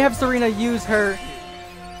 Now I'm gonna have Serena use her.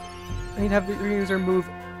 I need to have her use her move.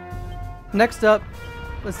 Next up,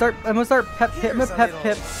 let's start. I'm gonna start pep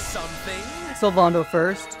Something. Sylvando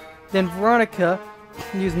first. Then Veronica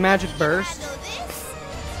use magic burst.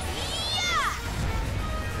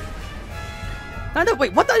 I know.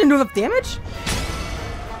 Wait, what? I didn't do enough damage?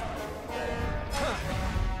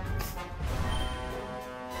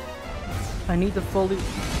 I need to fully.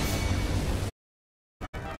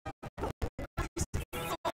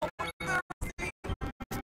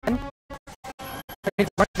 I need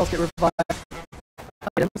to get revived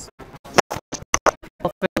items.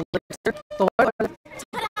 I'll fit the elixir. So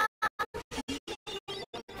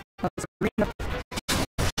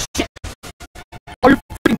shit! Are you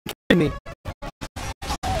freaking kidding me?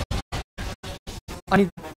 I need.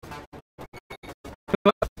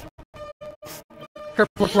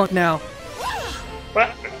 Purple plunk now.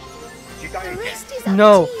 What? You die The again. rest is up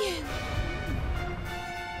No. to you.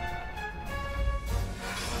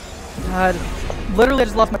 God, literally, I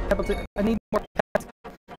just lost my pep. I need more pets.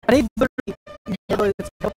 I need literally.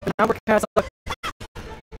 Now we're kind of stuck.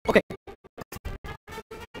 Okay.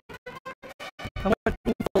 I want to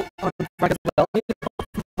on Frank as well. I need to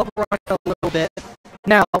help Veronica a little bit.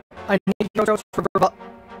 Now, I need JoJo's for revive.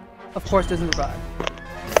 Of course, doesn't revive.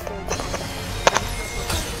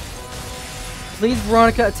 Please,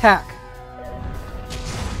 Veronica, attack.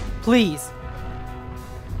 Please.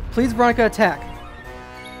 Please, Veronica, attack.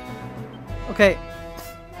 Okay.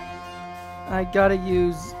 I gotta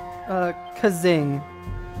use Kazing.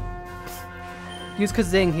 Use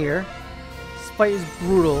Kazing here. This fight is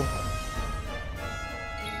brutal.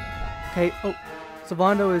 Okay, oh.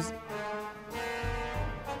 Sylvando is.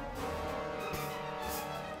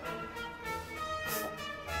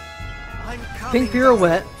 Pink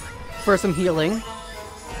Pirouette for some healing.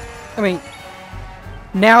 I mean,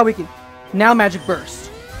 now we can. Now Magic Burst.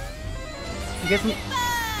 You get some.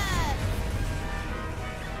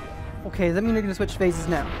 Okay, does that mean you're gonna switch phases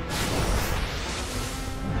now?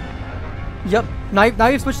 Yep. Now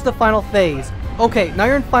you've switched to the final phase. Okay, now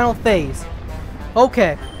you're in final phase.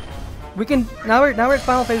 Okay. We can now we're at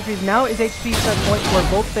final phase because now is HP at that point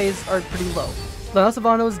where both phases are pretty low. Now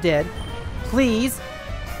Sylvando is dead. Please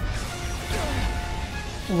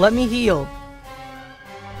let me heal.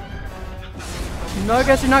 No, I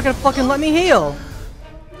guess you're not gonna fucking let me heal.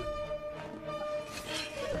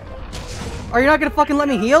 Are you not gonna fucking let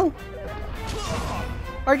me heal?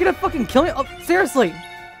 Are you gonna fucking kill me? Oh, seriously!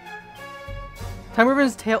 Time over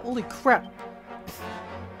his tail. Holy crap!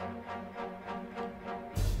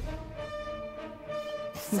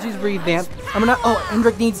 She's revamped. I'm gonna. Oh,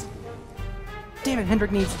 Hendrik needs. Damn it,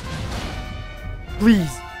 Hendrik needs.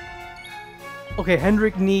 Please. Okay,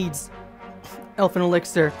 Hendrik needs Elfin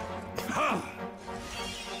Elixir.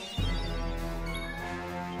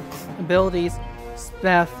 Abilities.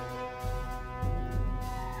 Spath.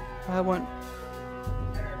 I want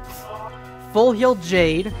full heal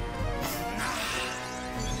Jade.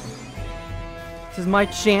 This is my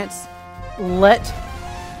chance. Let.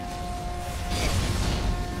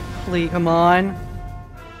 Please, come on.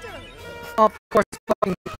 Oh, of course,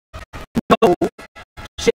 fucking. No.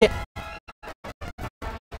 Shit.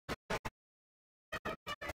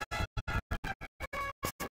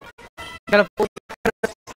 Gotta.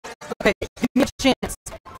 Okay, give me a chance.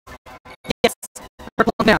 Yes.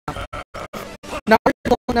 Purple now.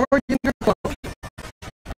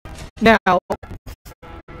 Now.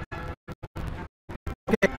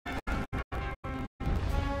 Okay.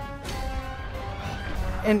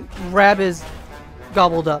 And Rab is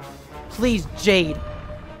gobbled up. Please, Jade.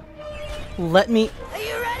 Let me. Are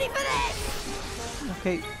you ready for this?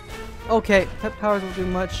 Okay. Okay, pet powers will do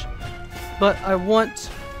much. But I want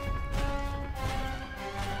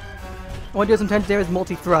to do some intense damage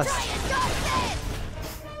multi-thrust.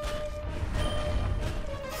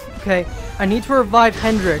 Okay, I need to revive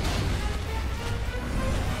Hendrik.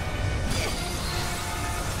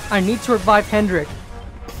 I need to revive Hendrik.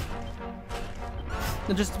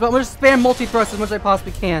 I'm just spam multi-thrust as much as I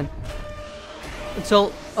possibly can.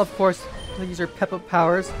 Until, of course, I use her pep up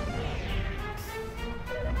powers.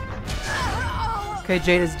 Okay,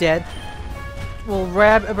 Jade is dead. Will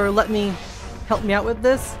Rab ever help me out with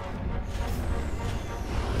this?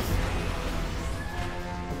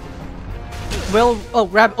 Well,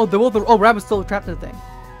 Rab was still trapped in the thing.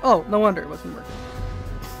 Oh, no wonder it wasn't working.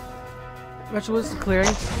 Rachel was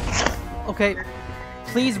clearing. Okay,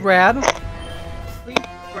 please, Rab.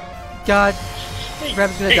 God,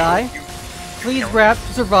 Rab's gonna die. Please, Rab,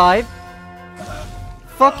 survive.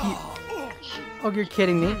 Fuck you. Oh, you're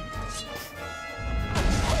kidding me.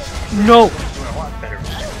 No!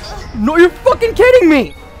 No, you're fucking kidding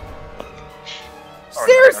me!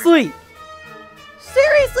 Seriously!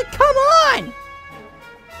 Seriously, come on!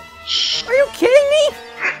 Are you kidding me?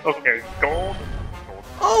 Okay, gold.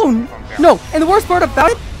 Oh, no, and the worst part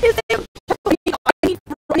about it is I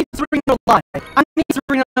need Serena alive. I need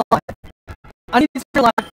Serena alive. I need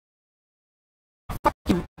Serena alive. Fuck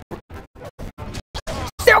you.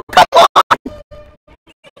 Sarah, come on!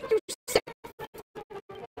 You sick.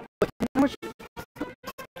 How much?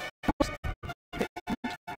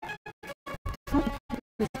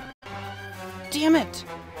 Damn it!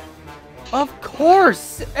 Of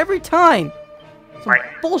course! Every time! Some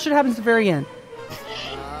bullshit happens at the very end.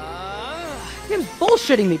 You're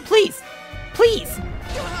bullshitting me, please! Please!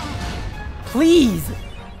 Please!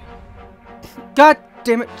 God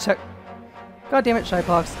damn it, God damn it,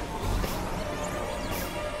 Shypox.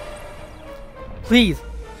 Please.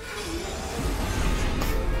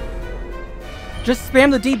 Just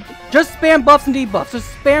spam the just spam buffs and debuffs. Just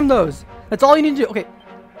spam those. That's all you need to do. Okay.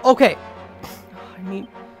 Okay. I need...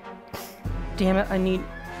 Damn it, I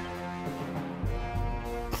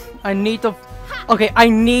need the... Okay, I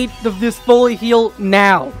need this fully heal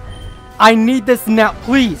now. I need this now,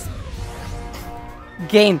 please.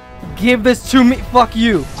 Game, give this to me. Fuck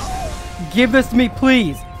you. Give this to me,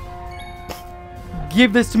 please.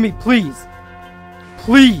 Give this to me, please.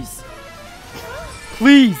 Please.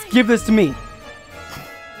 Please, give this to me.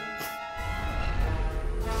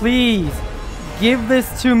 Please, give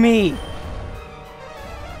this to me.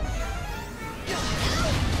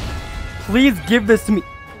 Please give this to me.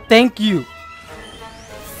 Thank you.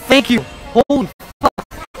 Thank you. Holy fuck.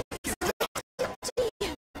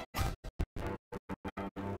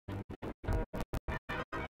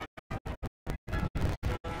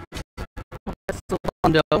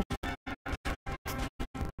 That's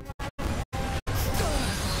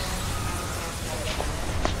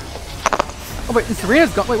oh wait, and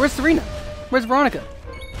Serena's gone. Wait, where's Serena? Where's Veronica?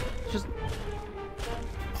 Just...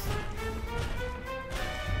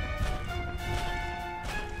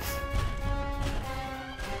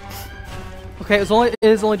 Okay, it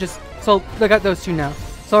is only just... So, I got those two now.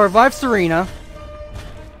 So, I'll revive Serena.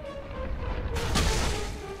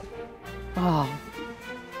 Oh.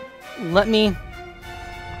 Let me...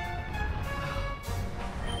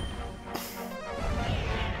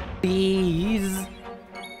 Please.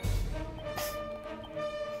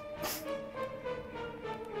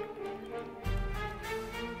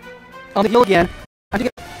 I'll heal again. I have to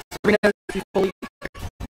get Serena to fully...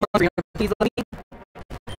 Serena, please let me...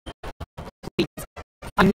 Please.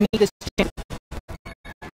 I need this channel.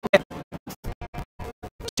 Okay.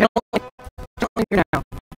 Channel here now.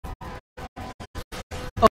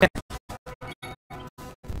 Okay.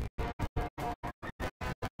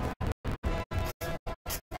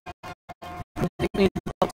 I think we need to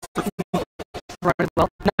help Serena as well.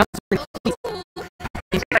 Now, Serena, please.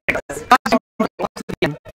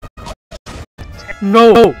 Again.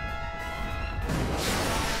 No!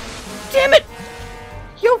 Damn it!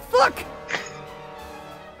 You fuck!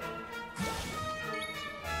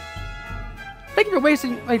 Thank you for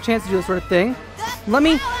wasting my chance to do this sort of thing. Let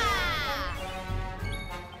me...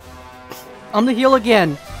 I'm gonna heal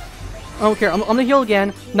again. I don't care. I'm gonna heal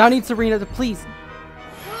again. Now I need Serena to please.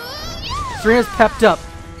 Serena's pepped up.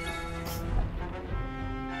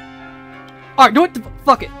 Alright, you know what?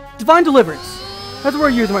 Fuck it. Divine Deliverance. That's what we're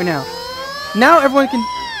using right now. Now everyone can...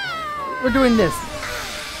 We're doing this.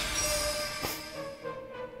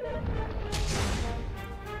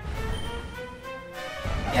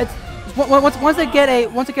 once I get a,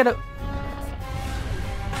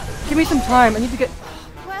 give me some time. I need to get.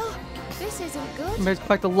 Well, this isn't good. Mary's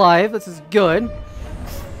back alive. This is good.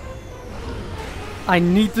 I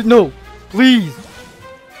need to know, please.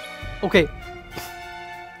 Okay.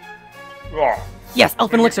 Oh, Yes,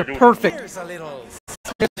 Elfin Elixir, perfect. Here's a little.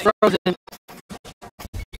 It's frozen.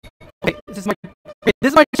 Okay, this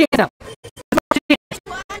is my chance now.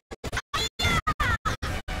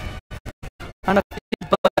 I'm not,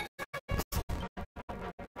 but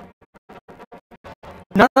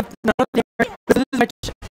none of this is my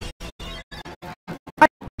God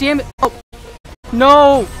damn it! Oh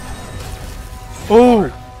no!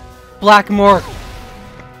 Oh, black mark.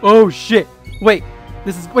 Oh shit! Wait,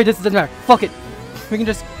 this doesn't matter. Fuck it. We'll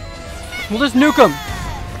just nuke him.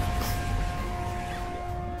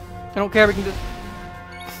 I don't care. We can just.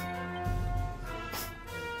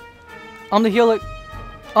 I'm the healer.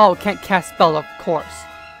 Oh, can't cast spell, of course.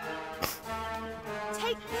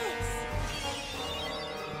 Take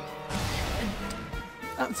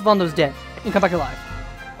this. Savondo's dead. You can come back alive.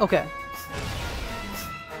 Okay.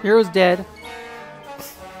 Hero's dead.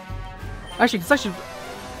 Actually, this actually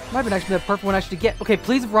might have been actually the perfect one actually to get. Okay,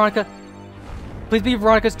 please, Veronica. Please be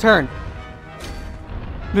Veronica's turn.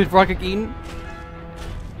 Did Veronica get eaten?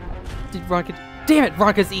 Did Veronica? Damn it,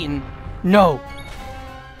 Veronica's eaten. No.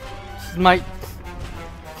 This is my.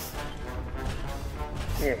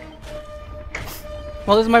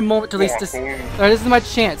 Well, this is my moment to release this. This is my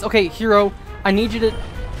chance. Okay, hero, I need you to.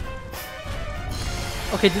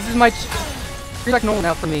 Okay, this is my. You're like normal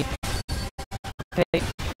now for me. Okay.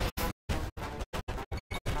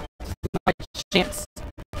 This is my chance.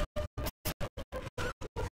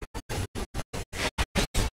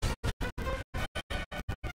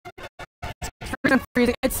 I'm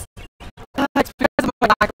freezing. It's because of my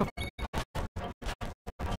lack of.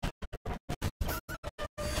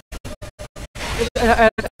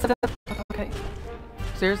 Okay.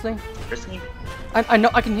 Seriously? I know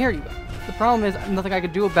I can hear you. The problem is nothing I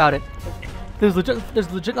can do about it. There's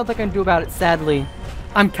legit nothing I can do about it. Sadly,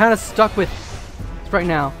 I'm kind of stuck with this right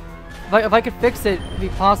now. If I could fix it, it'd be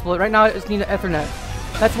possible. Right now, I just need an Ethernet.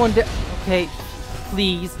 That's one. Okay,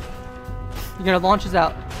 please. You're gonna launch us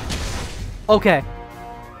out. Okay.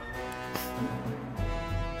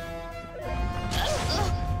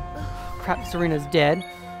 Crap, Serena's dead.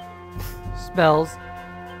 Spells.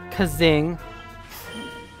 Kazing.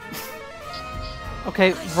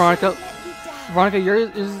 Okay, Veronica. Veronica, you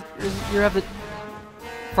have the.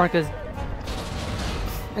 Veronica's.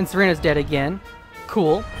 And Serena's dead again.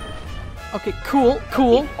 Cool. Okay, cool.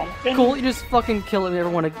 You just fucking kill it.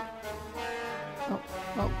 Everyone.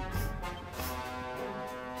 Oh.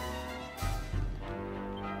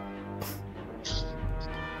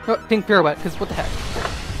 Oh, pink pirouette, because what the heck?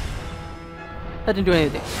 That didn't do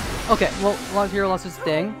anything. Okay, well, Log Hero lost his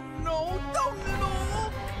thing. No,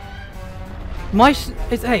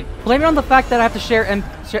 Hey, blame it on the fact that I have to share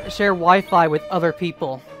Wi-Fi with other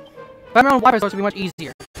people. If I'm on Wi-Fi source, it'll be much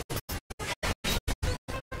easier.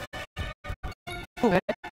 Okay.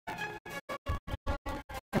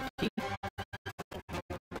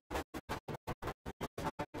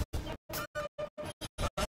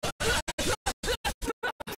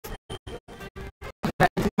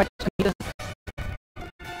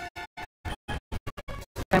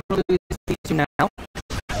 I'm going to lose these two now.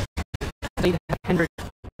 I need Hendrik.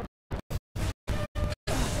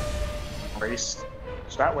 Race.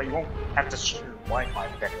 So that way you won't have to share Wi-Fi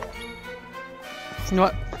with anyone. You know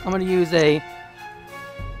what? I'm going to use a. You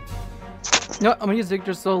know what? I'm going to use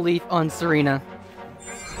Victor Soul Leaf on Serena.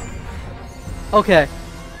 Okay.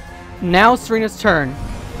 Now Serena's turn.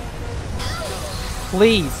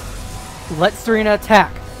 Please. Let Serena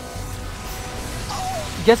attack.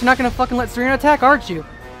 Guess you're not going to fucking let Serena attack, aren't you?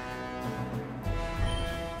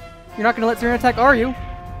 You're not gonna let Serena attack, are you? Are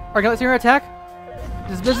you gonna let Serena attack?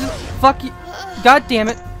 This is fuck you. God damn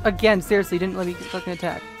it. Again, seriously, didn't let me fucking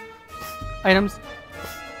attack. Items.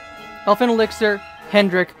 Elfin Elixir,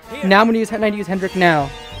 Hendrik. Now I'm gonna use Hendrik now.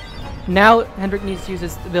 Now Hendrik needs to use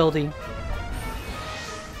his ability.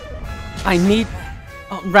 I need.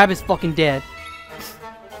 Oh, Rab is fucking dead.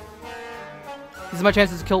 This is my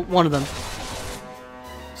chance to kill one of them.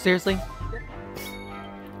 Seriously?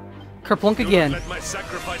 Kerplunk again. Let my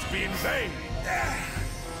sacrifice be in vain.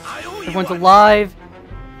 I owe you Everyone's one. alive.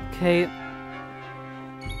 Okay.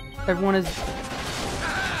 Everyone is.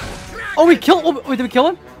 Oh, we killed. Oh, wait, did we kill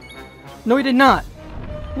him? No, we did not.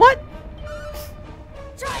 What?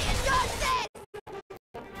 Try and dodge this!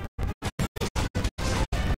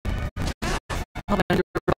 Oh, I need to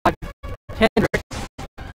revive Hendrik.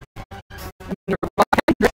 I need to revive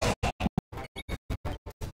Hendrik.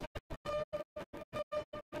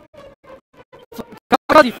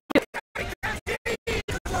 God, you damn.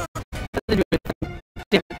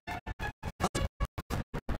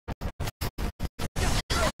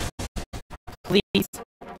 Please.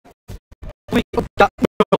 Please. Oh, God. No.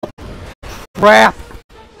 Crap.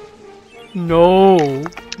 No.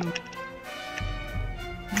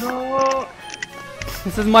 No.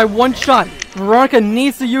 This is my one shot. Veronica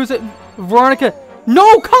needs to use it. Veronica.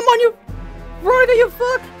 No, come on, you. Veronica, you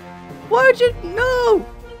fuck. Why would you? No.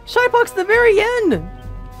 Shy Box at the very end.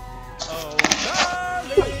 Oh,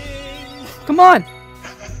 darling. Come on.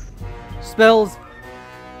 Spells.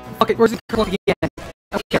 Fuck it. Where's the Clunk again? I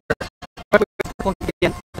don't care. Where's the Clunk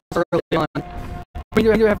again? Early on. We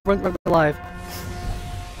do have run alive.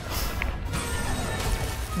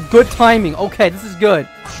 Good timing. Okay, this is good.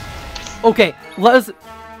 Okay, let us.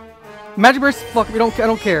 Magic Burst. Fuck. I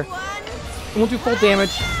don't care. We won't do full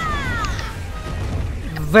damage.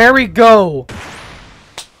 There we go.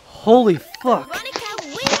 Holy fuck. Veronica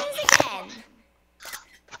wins again.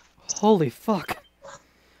 Holy fuck.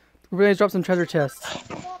 We're gonna drop some treasure chests.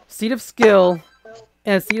 Seed of Skill.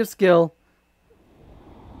 And a Seed of Skill.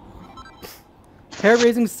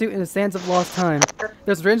 Hair-raising suit in the sands of lost time.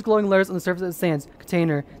 There's strange glowing layers on the surface of the sands.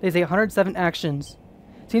 Container. They say 107 actions.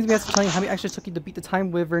 Seems to be asked to tell you how many actions took you to beat the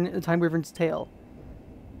Time Wyvern and the Time Wyvern's tail.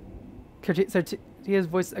 Tia's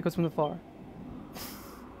voice echoes from afar.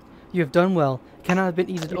 You have done well. It cannot have been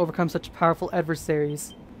easy to overcome such powerful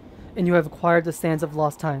adversaries. And you have acquired the sands of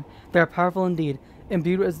lost time. They are powerful indeed,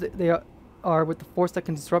 imbued as they are with the force that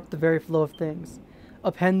can disrupt the very flow of things.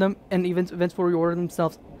 Upend them, and events will reorder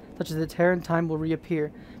themselves, such as the terror and time will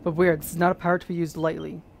reappear. But beware, this is not a power to be used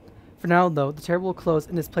lightly. For now, though, the terror will close,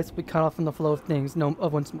 and this place will be cut off from the flow of things,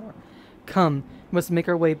 once more. Come, we must make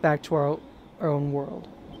our way back to our own world.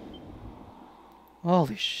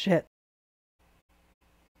 Holy shit.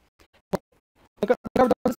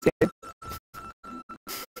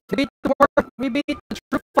 We beat the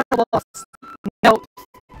true final boss. Now,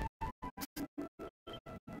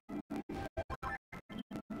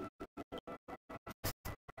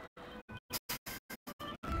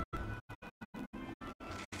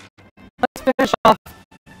 let's finish off.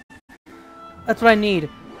 That's what I need.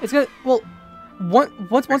 It's gonna. Well,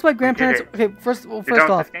 once my grandparents. Okay, first off. Well, first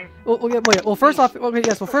off. Okay,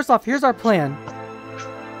 yes. Well, first off, here's our plan.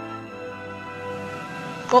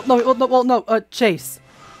 No, Chase.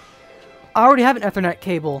 I already have an Ethernet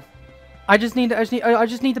cable. I just need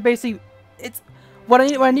to basically. It's what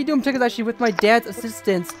I need to do in particular is actually with my dad's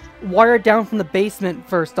assistance, wire it down from the basement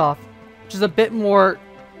first off, which is a bit more.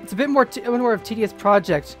 It's a bit more of a tedious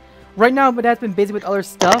project. Right now, my dad's been busy with other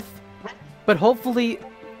stuff, but hopefully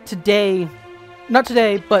today, not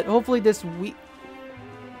today, but hopefully this week.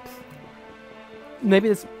 Maybe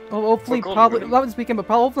this. Hopefully, probably not this weekend, but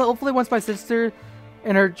probably hopefully once my sister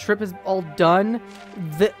and her trip is all done,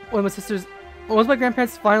 once my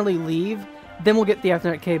grandparents finally leave, then we'll get the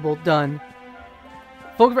Ethernet cable done.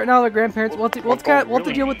 Folks, right now, the grandparents, we'll have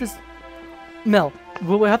to deal with this. Mel,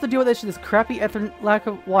 we'll have to deal with this crappy Ethernet, lack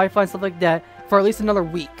of Wi-Fi and stuff like that for at least another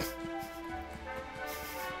week.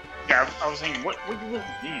 Yeah, I was saying, what do you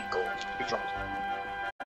need gold? Good job.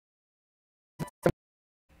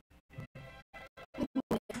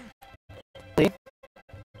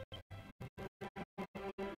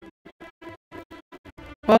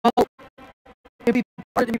 Well, it'd be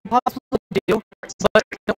possible to do, but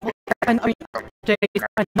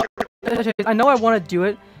I know I want to do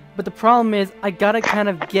it, but the problem is I gotta kind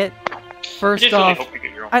of get first off.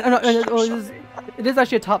 I know it is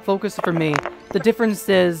actually a top focus for me. The difference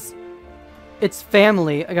is it's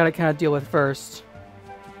family I gotta kind of deal with first.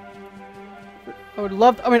 I would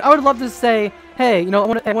love to say, hey, you know, I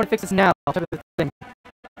want to fix this now, type of thing.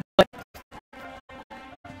 But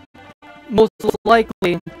most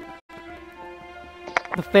likely,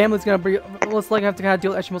 the family's gonna be most likely have to kind of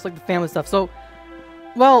deal with actually most like the family stuff. So,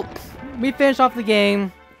 well, we finished off the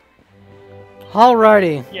game.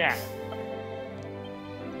 Alrighty. Yeah.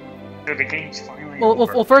 So the game's finally well,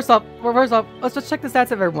 over. first off, let's just check the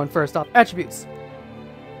stats of everyone. First off, attributes.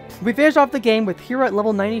 We finished off the game with Hero at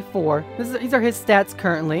level 94. These are his stats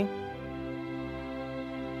currently.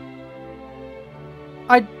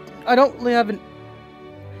 I don't really have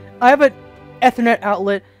I have an Ethernet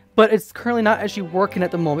outlet, but it's currently not actually working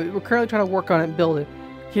at the moment. We're currently trying to work on it and build it.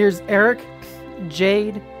 Here's Eric,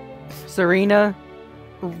 Jade, Serena,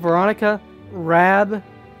 Veronica, Rab,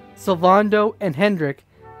 Sylvando, and Hendrik.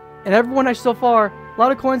 And everyone actually so far, a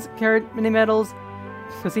lot of coins carried, mini medals,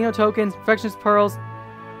 casino tokens, perfectionist pearls,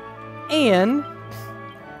 and,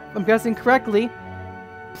 if I'm guessing correctly,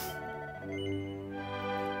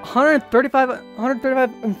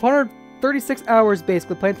 136 hours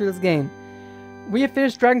basically playing through this game. We have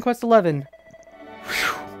finished Dragon Quest XI.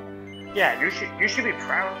 Yeah, you should be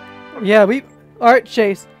proud. Yeah, we... Alright,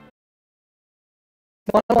 Chase.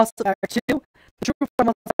 Final boss of Act 2. True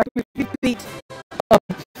final boss of Act 2. We beat... what's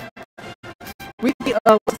his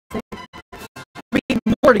name? We beat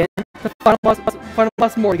Morgan. The final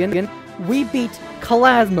boss Morgan. We beat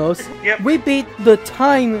Kalasmos. Yep. We beat the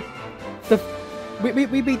time...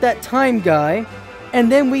 We beat that time guy.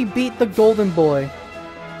 And then we beat the Golden Boy.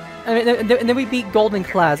 And then we beat Golden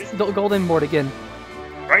Golden Morgan.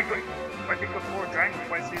 Right before Dragon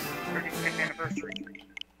Quest's 35th anniversary.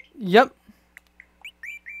 Yep.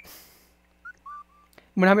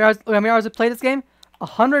 How many hours have I played this game?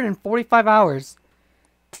 145 hours.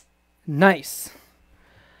 Nice.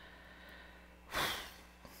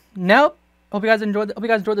 Now, hope you guys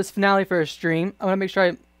enjoyed this finale for a stream. I want to make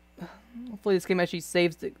sure hopefully this game actually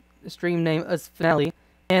saves the stream name as finale.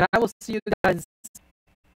 And I will see you guys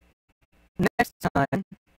next time.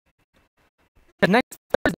 And next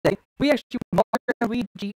Thursday, we actually Mario and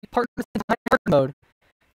Luigi Partners in Time hard mode.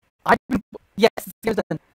 Yes, this game's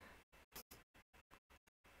done.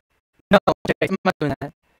 No, Jason, I'm not doing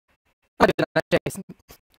that. I'm not doing that, Jason.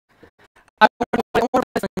 I want to play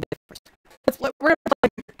something different.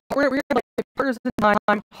 We're gonna play Partners in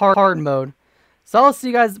Time hard mode. So I'll see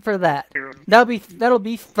you guys for that. That'll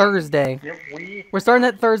be Thursday. Yep, We're starting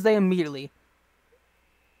that Thursday immediately.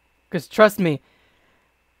 Cause trust me,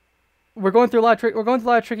 we're going through a lot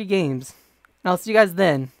of tricky games. And I'll see you guys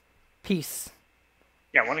then. Peace.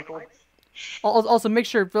 Yeah, wanna go? Also, make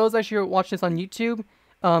sure for those actually watching this on YouTube,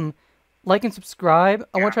 like and subscribe.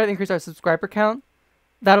 I want to try to increase our subscriber count.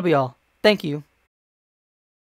 That'll be all. Thank you.